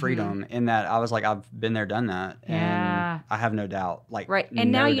much freedom in that. I was like, I've been there, done that. And I have no doubt. Like, right.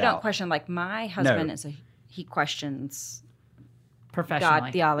 And now you don't question, like my husband he questions professionally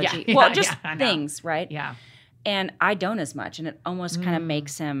God, theology. Yeah. Well, just things, right? Yeah. And I don't as much. And it almost kind of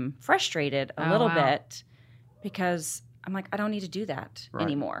makes him frustrated a little bit, because I'm like, I don't need to do that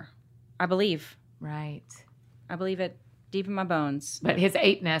anymore. I believe. Right. I believe it deep in my bones. But his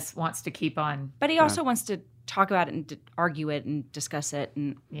 8-ness wants to keep on. But he also wants to talk about it and argue it and discuss it.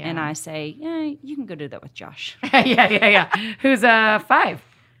 And I say, yeah, you can go do that with Josh. yeah. Who's a 5?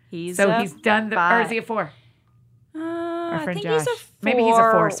 He's done the, 5. or is he a 4? I think Josh. he's a 4. Maybe he's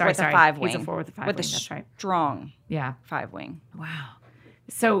a 4. Sorry, with a 5 wing. He's a 4 with a 5 wing. That's right. Strong Yeah. 5 wing. Wow.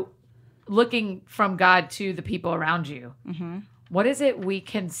 So looking from God to the people around you, what is it we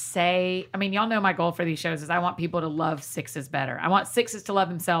can say? I mean, y'all know my goal for these shows is I want people to love 6s better. I want 6s to love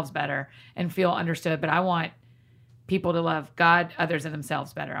themselves better and feel understood, but I want people to love God, others, and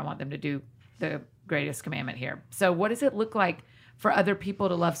themselves better. I want them to do the greatest commandment here. So what does it look like for other people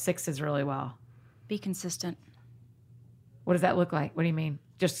to love 6s really well? Be consistent. What does that look like? What do you mean?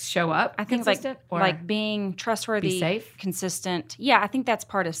 Just show up? I think like being trustworthy, be safe, consistent. Yeah, I think that's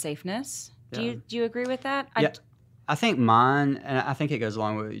part of safeness. Yeah. Do you agree with that? Yeah. I think mine, and I think it goes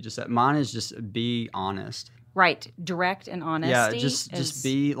along with what you just said. Mine is just be honest. Right, direct and honesty. Yeah, just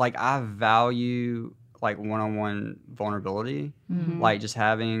be like, I value like one-on-one vulnerability, like just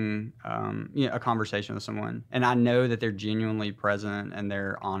having a conversation with someone, and I know that they're genuinely present and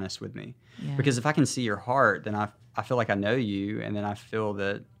they're honest with me. Yeah. Because if I can see your heart, then I feel like I know you, and then I feel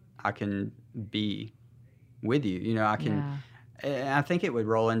that I can be with you. You know, I can. Yeah. And I think it would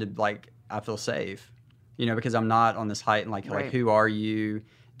roll into like I feel safe. You know, because I'm not on this height and like who are you?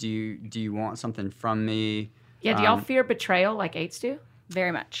 Do you want something from me? Yeah, do y'all fear betrayal like 8s do?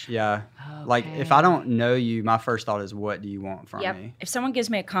 Very much. Yeah. Okay. Like if I don't know you, my first thought is, what do you want from me? If someone gives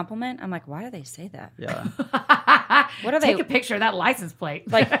me a compliment, I'm like, why do they say that? Yeah. What do they? Take a picture of that license plate.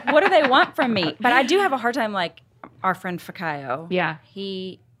 Like, what do they want from me? But I do have a hard time. Like our friend Fakayo. Yeah.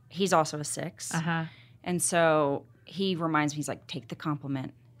 He's also a 6. And so he reminds me. He's like, take the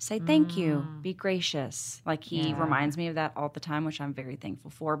compliment. Say thank you. Be gracious. Like he reminds me of that all the time, which I'm very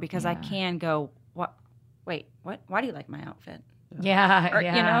thankful for because I can go, what? Wait, what? Why do you like my outfit? Yeah, or,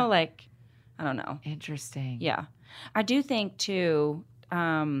 you know, like, I don't know. Interesting. Yeah. I do think, too,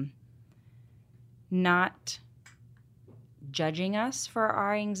 not judging us for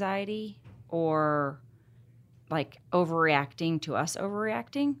our anxiety or, like, overreacting to us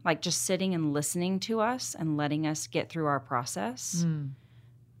overreacting. Like, just sitting and listening to us and letting us get through our process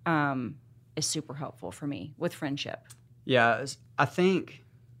is super helpful for me with friendship. Yeah, I think...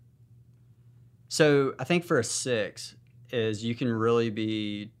 So I think for a 6... is you can really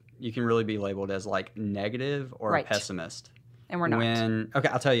be labeled as like negative or a pessimist. And we're not. Okay,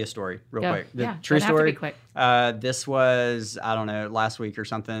 I'll tell you a story real quick. True story. Have to be quick. This was, I don't know, last week or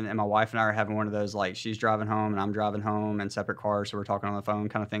something, and my wife and I are having one of those, like, she's driving home and I'm driving home in separate cars, so we're talking on the phone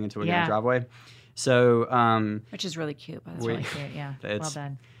kind of thing until we get in the driveway. So, which is really cute, by the way. Really cute, yeah. Well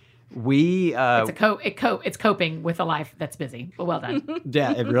done. It's coping with a life that's busy. Well done.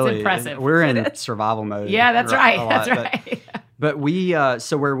 Yeah, it really it's impressive. We're in survival mode. Yeah, that's right. That's right. But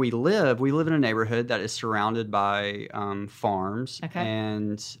so where we live in a neighborhood that is surrounded by farms,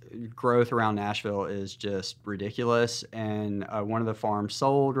 and growth around Nashville is just ridiculous. And one of the farms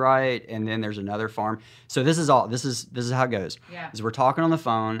sold, right? And then there's another farm. So this is how it goes. Yeah. Is we're talking on the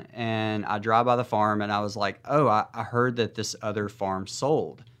phone, and I drive by the farm, and I was like, oh, I heard that this other farm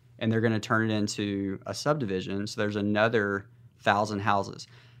sold. And they're going to turn it into a subdivision. So there's another 1,000 houses.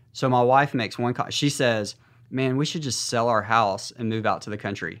 So my wife makes one call. She says, man, we should just sell our house and move out to the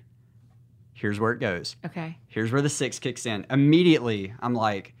country. Here's where it goes. Okay. Here's where the 6 kicks in. Immediately, I'm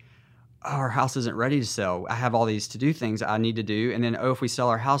like, oh, our house isn't ready to sell. I have all these to-do things I need to do. And then, if we sell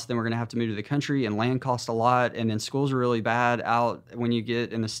our house, then we're going to have to move to the country, and land costs a lot. And then schools are really bad out when you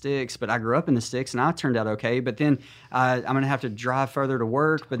get in the sticks. But I grew up in the sticks, and I turned out okay. But then I'm going to have to drive further to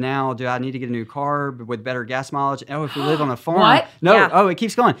work. But now, do I need to get a new car with better gas mileage? Oh, if we live on a farm. What? No. Yeah. Oh, it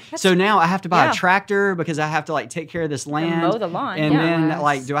keeps going. So now I have to buy a tractor because I have to, like, take care of this land. And mow the lawn. And then,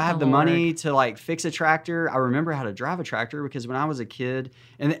 like, do I have the money to, like, fix a tractor? I remember how to drive a tractor because when I was a kid,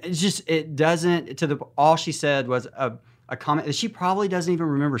 and it doesn't, all she said was a comment that she probably doesn't even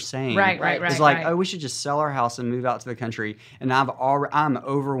remember saying. Right. It's like, oh, we should just sell our house and move out to the country. And I'm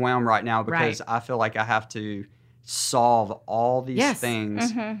overwhelmed right now because I feel like I have to solve all these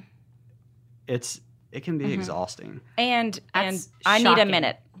things. Mm-hmm. It can be exhausting. And I need a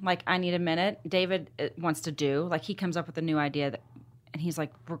minute. Like, I need a minute. David wants to do, like, he comes up with a new idea and he's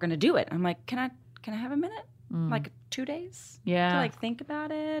like, we're going to do it. I'm like, can I have a minute? Like 2 days to, like, think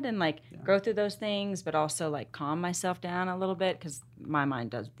about it and, like, go through those things, but also, like, calm myself down a little bit because my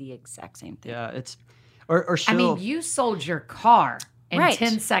mind does the exact same thing. Yeah, it's or she'll, I mean, you sold your car in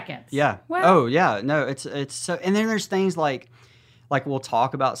 10 seconds. Yeah. Well, no, it's so. And then there's things like we'll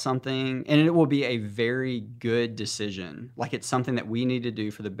talk about something and it will be a very good decision. Like, it's something that we need to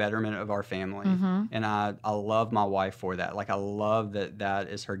do for the betterment of our family. And I love my wife for that. Like, I love that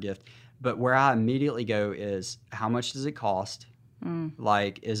is her gift. But where I immediately go is, how much does it cost?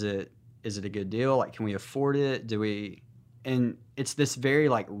 Like, is it a good deal? Like, can we afford it? Do we? And it's this very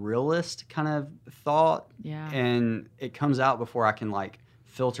like realist kind of thought. Yeah. And it comes out before I can like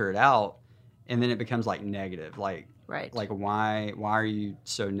filter it out, and then it becomes like negative. Like, Right. like why are you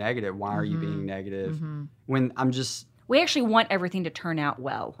so negative? Why are you being negative? When I'm just We actually want everything to turn out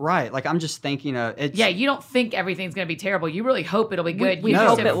well. right. Like, I'm just thinking of it's Yeah, you don't think everything's going to be terrible. You really hope it'll be good. we you hope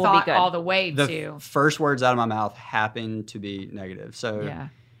just it have will be thought good. all the way the to. first words out of my mouth happen to be negative. So Yeah.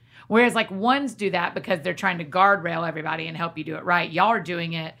 Whereas like ones do that because they're trying to guardrail everybody and help you do it right. Y'all are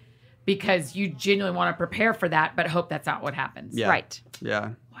doing it because you genuinely want to prepare for that, but hope that's not what happens. yeah. Right. Yeah.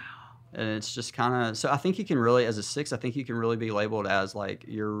 Wow. And it's just kind of, so I think you can really, as a 6, I think you can really be labeled as like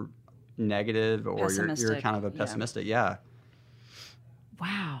you're negative or you're Pessimistic, kind of a yeah. pessimistic. Yeah.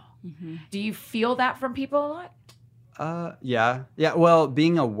 Wow. Do you feel that from people a lot? Yeah. Yeah. Well,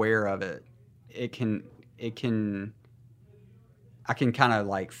 being aware of it, I can kind of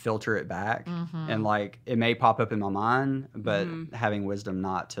like filter it back and like it may pop up in my mind, but having wisdom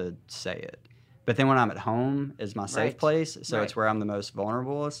not to say it. But then when I'm at home is my safe Right. place. So Right. it's where I'm the most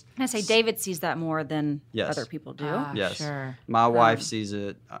vulnerable. I say David sees that more than Yes. other people do. Yes. Sure. My wife sees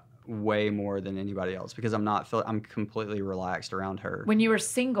it way more than anybody else because I'm completely relaxed around her. When you were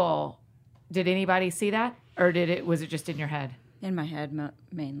single, did anybody see that? Or was it just in your head? In my head,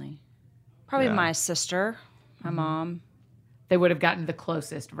 mainly. Probably Yeah. my sister, my mom, They would have gotten the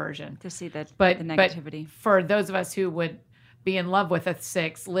closest version. to see the But negativity. for those of us who would be in love with a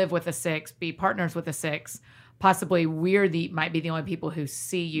 6, live with a 6, be partners with a 6, possibly might be the only people who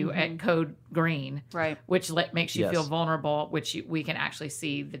see you at code green, Right. which makes you Yes. feel vulnerable, which we can actually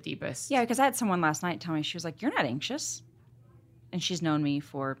see the deepest. Yeah, because I had someone last night tell me, she was like, "You're not anxious." And she's known me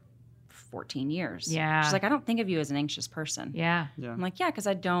for 14 years. Yeah. She's like, "I don't think of you as an anxious person." Yeah. Yeah. I'm like, "Yeah, because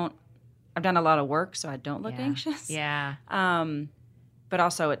I've done a lot of work, so I don't look Yeah. anxious." Yeah. But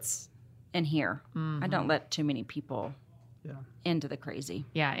also it's in here. I Mm-hmm. don't let too many people Yeah. into the crazy.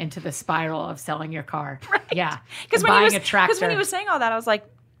 Yeah. Into the spiral of selling your car. Yeah. Because buying a tractor. when he was saying all that, I was like,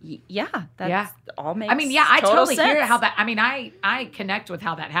 "Yeah, that's all makes." I mean, yeah, I total totally hear sense. how that. I mean, I connect with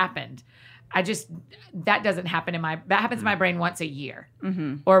how that happened. That doesn't happen that happens in my brain once a year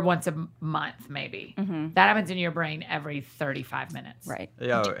or once a month, maybe. That happens in your brain every 35 minutes. Right.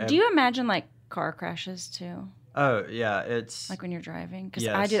 Yo, Do you imagine like car crashes too? Oh yeah, it's Like when you're driving? Because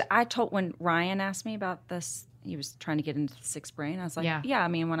Yes. I told, when Ryan asked me about this, he was trying to get into the 6th brain. I was like, Yeah. yeah, I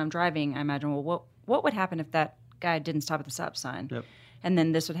mean, when I'm driving, I imagine, well, what would happen if that guy didn't stop at the stop sign? Yep. And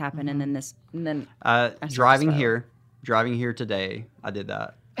then this would happen, and then this, and then driving spiral. here today. I did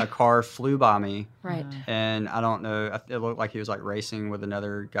that. A car flew by me, right. and I don't know. It looked like he was like racing with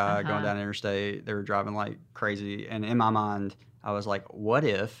another guy going down the interstate. They were driving like crazy, and in my mind, I was like, "What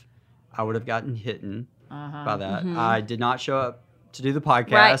if I would have gotten hit by that?" I did not show up to do the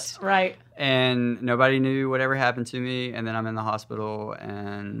podcast, Right. and nobody knew whatever happened to me. And then I'm in the hospital,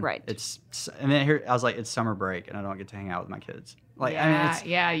 and Right. and then here I was like, it's summer break, and I don't get to hang out with my kids. Like, I mean,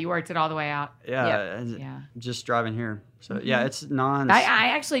 it's, You worked it all the way out. Yeah. just driving here. So yeah, it's non. I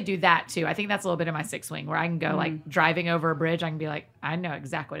actually do that too. I think that's a little bit of my 6 wing where I can go like driving over a bridge. I can be like, I know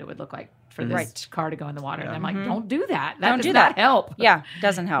exactly what it would look like for this car to go in the water. And I'm like, don't do that. That Don't does do not that. help. Yeah,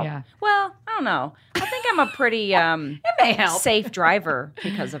 doesn't help. Yeah. Well, I don't know. I think I'm a pretty It may help. safe driver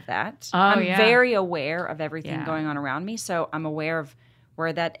because of that. Oh, I'm yeah. very aware of everything Yeah. going on around me. So I'm aware of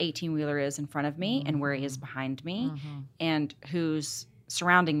where that 18-wheeler is in front of me and where he is behind me and who's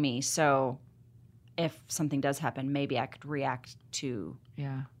surrounding me. So if something does happen, maybe I could react to.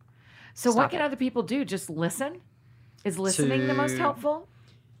 Yeah. So what Stop can it. other people do? Just listen? Is listening the most To- helpful?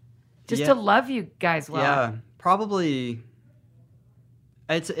 Just Yeah. to love you guys well. Yeah, probably.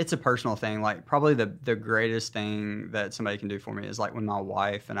 It's a personal thing. Like probably the greatest thing that somebody can do for me is like when my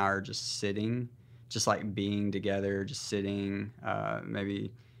wife and I are just sitting, just like being together, just sitting,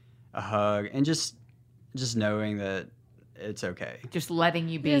 maybe a hug, and just knowing that it's okay. Just letting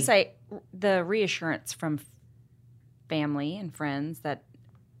you I'm be. going to say the reassurance from family and friends that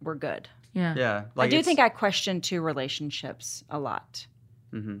we're good. Yeah. Yeah, I do it's- think I question 2 relationships a lot.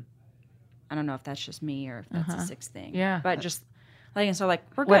 Mhm. I don't know if that's just me or if that's a 6 thing. Yeah. But just like, so like,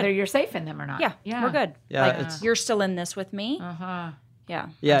 we're good. Whether you're safe in them or not. Yeah, we're good. Yeah, like, it's- you're still in this with me. Uh-huh. Yeah.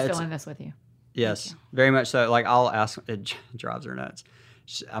 Yeah, I'm it's still in this with you. yes, very much so. Like I'll ask, it drives her nuts.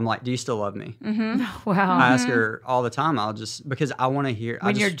 I'm like, "Do you still love me?" Wow. I ask her all the time. I'll just because I want to hear.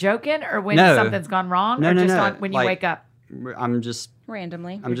 When you're joking or when No. something's gone wrong? No, or no, just no. when you Like, wake up? I'm just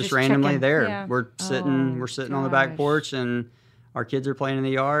Randomly. I'm just just randomly checking. there. Yeah. We're sitting on the back gosh. porch, and our kids are playing in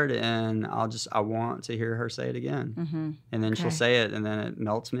the yard, and I want to hear her say it again. And then she'll say it, and then it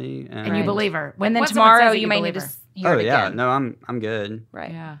melts me. And you believe her. And then tomorrow you may need to hear it yeah. again. No, I'm good.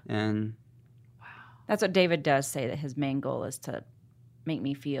 Right. Yeah. And that's what David does say, that his main goal is to make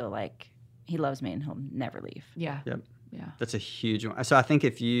me feel like he loves me and he'll never leave. Yeah. Yep. Yeah. That's a huge one. So I think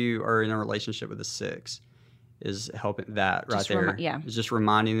if you are in a relationship with a 6, is helping that Just right there. It's just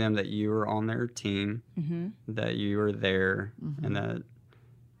reminding them that you are on their team, that you are there, and that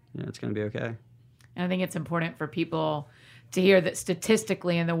it's going to be okay. And I think it's important for people to hear that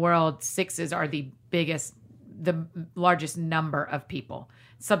statistically in the world, 6s are the largest number of people.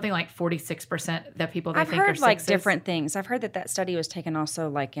 Something like 46% that people they think are 6s. I've heard like different things. I've heard that study was taken also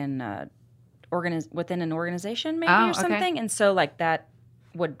like in within an organization maybe or something, and so like that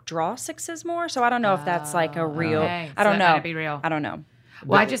would draw 6s more. So I don't know if that's like a real. Okay. I don't know. Might be real. I don't know.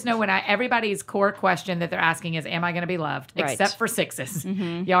 Well, I just know everybody's core question that they're asking is, am I going to be loved? Right. Except for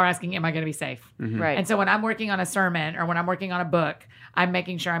 6s. Y'all are asking, am I going to be safe? Right. And so when I'm working on a sermon or when I'm working on a book, I'm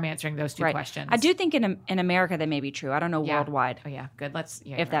making sure I'm answering those two questions. I do think in America they may be true. I don't know worldwide. Oh, yeah. Good. Let's,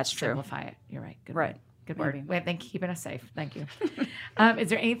 if that's true. Simplify it. You're right. Good. Right. Word. Good Maybe. word. Wait, thank you for keeping us safe. Thank you. Is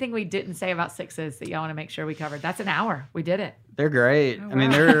there anything we didn't say about 6s that y'all want to make sure we covered? That's an hour. We did it. They're great. Oh, I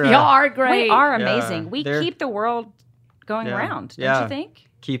mean, wow. they're Y'all are great. We are Yeah, amazing. We keep the world going around. Don't you think?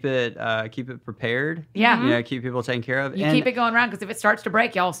 keep it prepared. Yeah. Keep people taken care of. You and keep it going around because if it starts to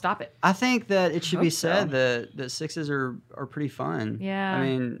break, y'all stop it. I think that it should be said so. that 6s are pretty fun. Yeah. I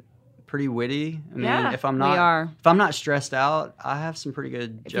mean, pretty witty. I mean, Yeah, if I'm we are. not stressed out, I have some pretty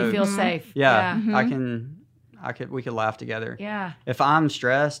good If jokes. you feel safe. Yeah, Yeah. we could laugh together. Yeah. If I'm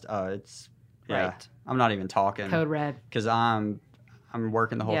stressed, it's Right. I'm not even talking Code red. because I'm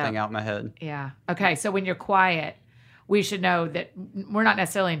working the whole thing out in my head. Yeah. Okay. So when you're quiet, we should know that we're not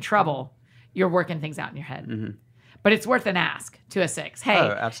necessarily in trouble. You're working things out in your head. But it's worth an ask to a 6. Hey,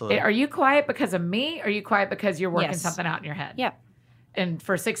 absolutely. Are you quiet because of me? Or are you quiet because you're working Yes. something out in your head? Yeah. And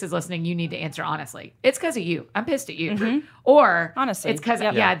for 6s listening, you need to answer honestly. It's because of you. I'm pissed at you. Or Honestly. it's because,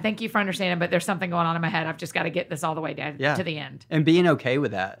 Yep. thank you for understanding, but there's something going on in my head. I've just got to get this all the way down to the end. And being okay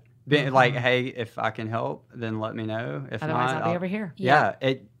with that. Being like, hey, if I can help, then let me know. If Otherwise, not, I'll be over here. Yeah,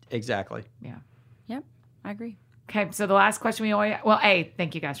 exactly. Yeah. Yep. I agree. Okay. So the last question we always,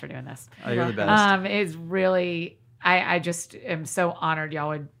 thank you guys for doing this. Oh, you're the best. Is really, I just am so honored y'all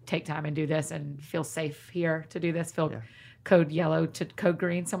would take time and do this and feel safe here to do this. Feel code yellow to code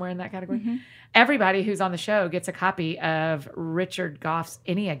green, somewhere in that category. Everybody who's on the show gets a copy of Richard Goff's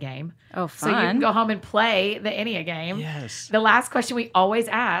Enneagame. Oh, So you can go home and play the Enneagame. Yes. The last question we always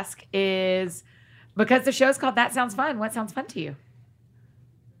ask is, because the show's called That Sounds Fun, what sounds fun to you?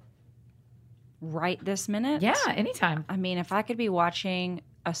 Right this minute? Yeah, anytime. I mean, if I could be watching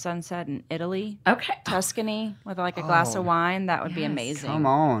a sunset in Italy, Okay. Tuscany, with like a glass of wine, that would be Yes. amazing. Come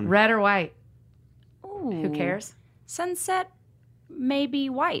on. Red or white? Ooh. Who cares? Sunset, maybe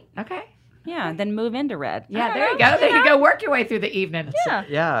white. Okay. Yeah, then move into red. Yeah, I there you don't know. go. There you go. Work your way through the evening. Yeah.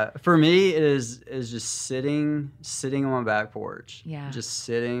 Yeah, for me it is just sitting on my back porch. Yeah. Just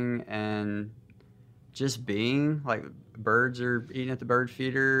sitting and just being. Like, birds are eating at the bird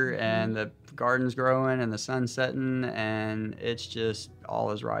feeder and the garden's growing and the sun's setting and it's just all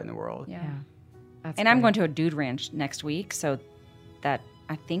is right in the world. Yeah. That's And I'm great. going to a dude ranch next week, so that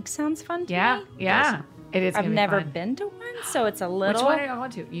I think sounds fun to Yeah, me. yeah. It is. I've gonna be never fun. been to one, so it's a Which little. one are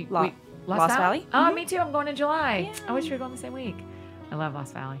you going to? Lost Valley? Oh, me too. I'm going in July. Yeah. I wish we were going the same week. I love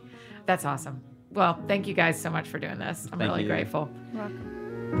Lost Valley. That's awesome. Well, thank you guys so much for doing this. I'm Thank really you. grateful. You're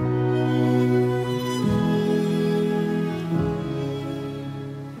welcome.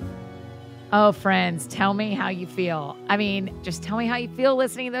 Oh, friends, tell me how you feel. I mean, just tell me how you feel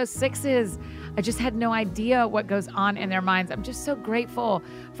listening to those 6s. I just had no idea what goes on in their minds. I'm just so grateful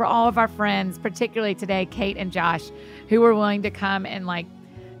for all of our friends, particularly today, Kate and Josh, who were willing to come and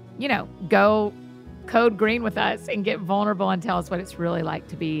go code green with us and get vulnerable and tell us what it's really like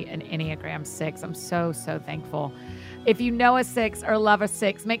to be an Enneagram 6. I'm so, so thankful. If you know a 6 or love a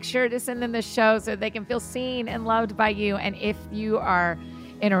 6, make sure to send them the show so they can feel seen and loved by you. And if you are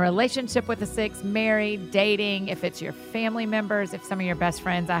in a relationship with a 6, married, dating, if it's your family members, if some of your best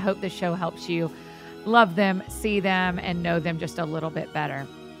friends, I hope this show helps you love them, see them, and know them just a little bit better.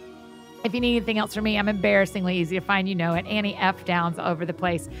 If you need anything else from me, I'm embarrassingly easy to find. You know it. Annie F. Downs all over the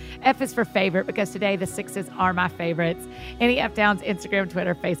place. F is for favorite because today the 6s are my favorites. Annie F. Downs, Instagram,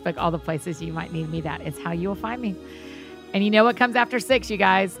 Twitter, Facebook, all the places you might need me. That is how you will find me. And you know what comes after 6, you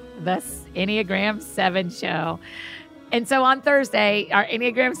guys? The Enneagram 7 show. And so on Thursday, our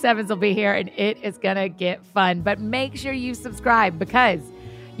Enneagram 7s will be here and it is going to get fun. But make sure you subscribe because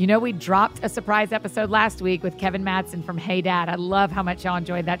You know, we dropped a surprise episode last week with Kevin Madsen from Hey Dad. I love how much y'all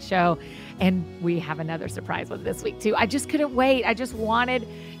enjoyed that show. And we have another surprise one this week, too. I just couldn't wait. I just wanted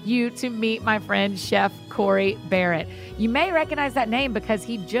you to meet my friend, Chef Corey Barrett. You may recognize that name because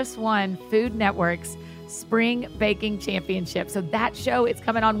he just won Food Network's Spring Baking Championship. So that show is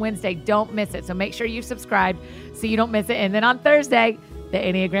coming on Wednesday. Don't miss it. So make sure you subscribe so you don't miss it. And then on Thursday, the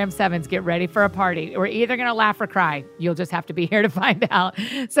Enneagram 7s, get ready for a party. We're either going to laugh or cry. You'll just have to be here to find out.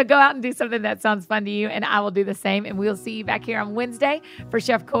 So go out and do something that sounds fun to you, and I will do the same. And we'll see you back here on Wednesday for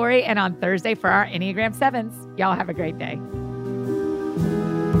Chef Corey and on Thursday for our Enneagram 7s. Y'all have a great day.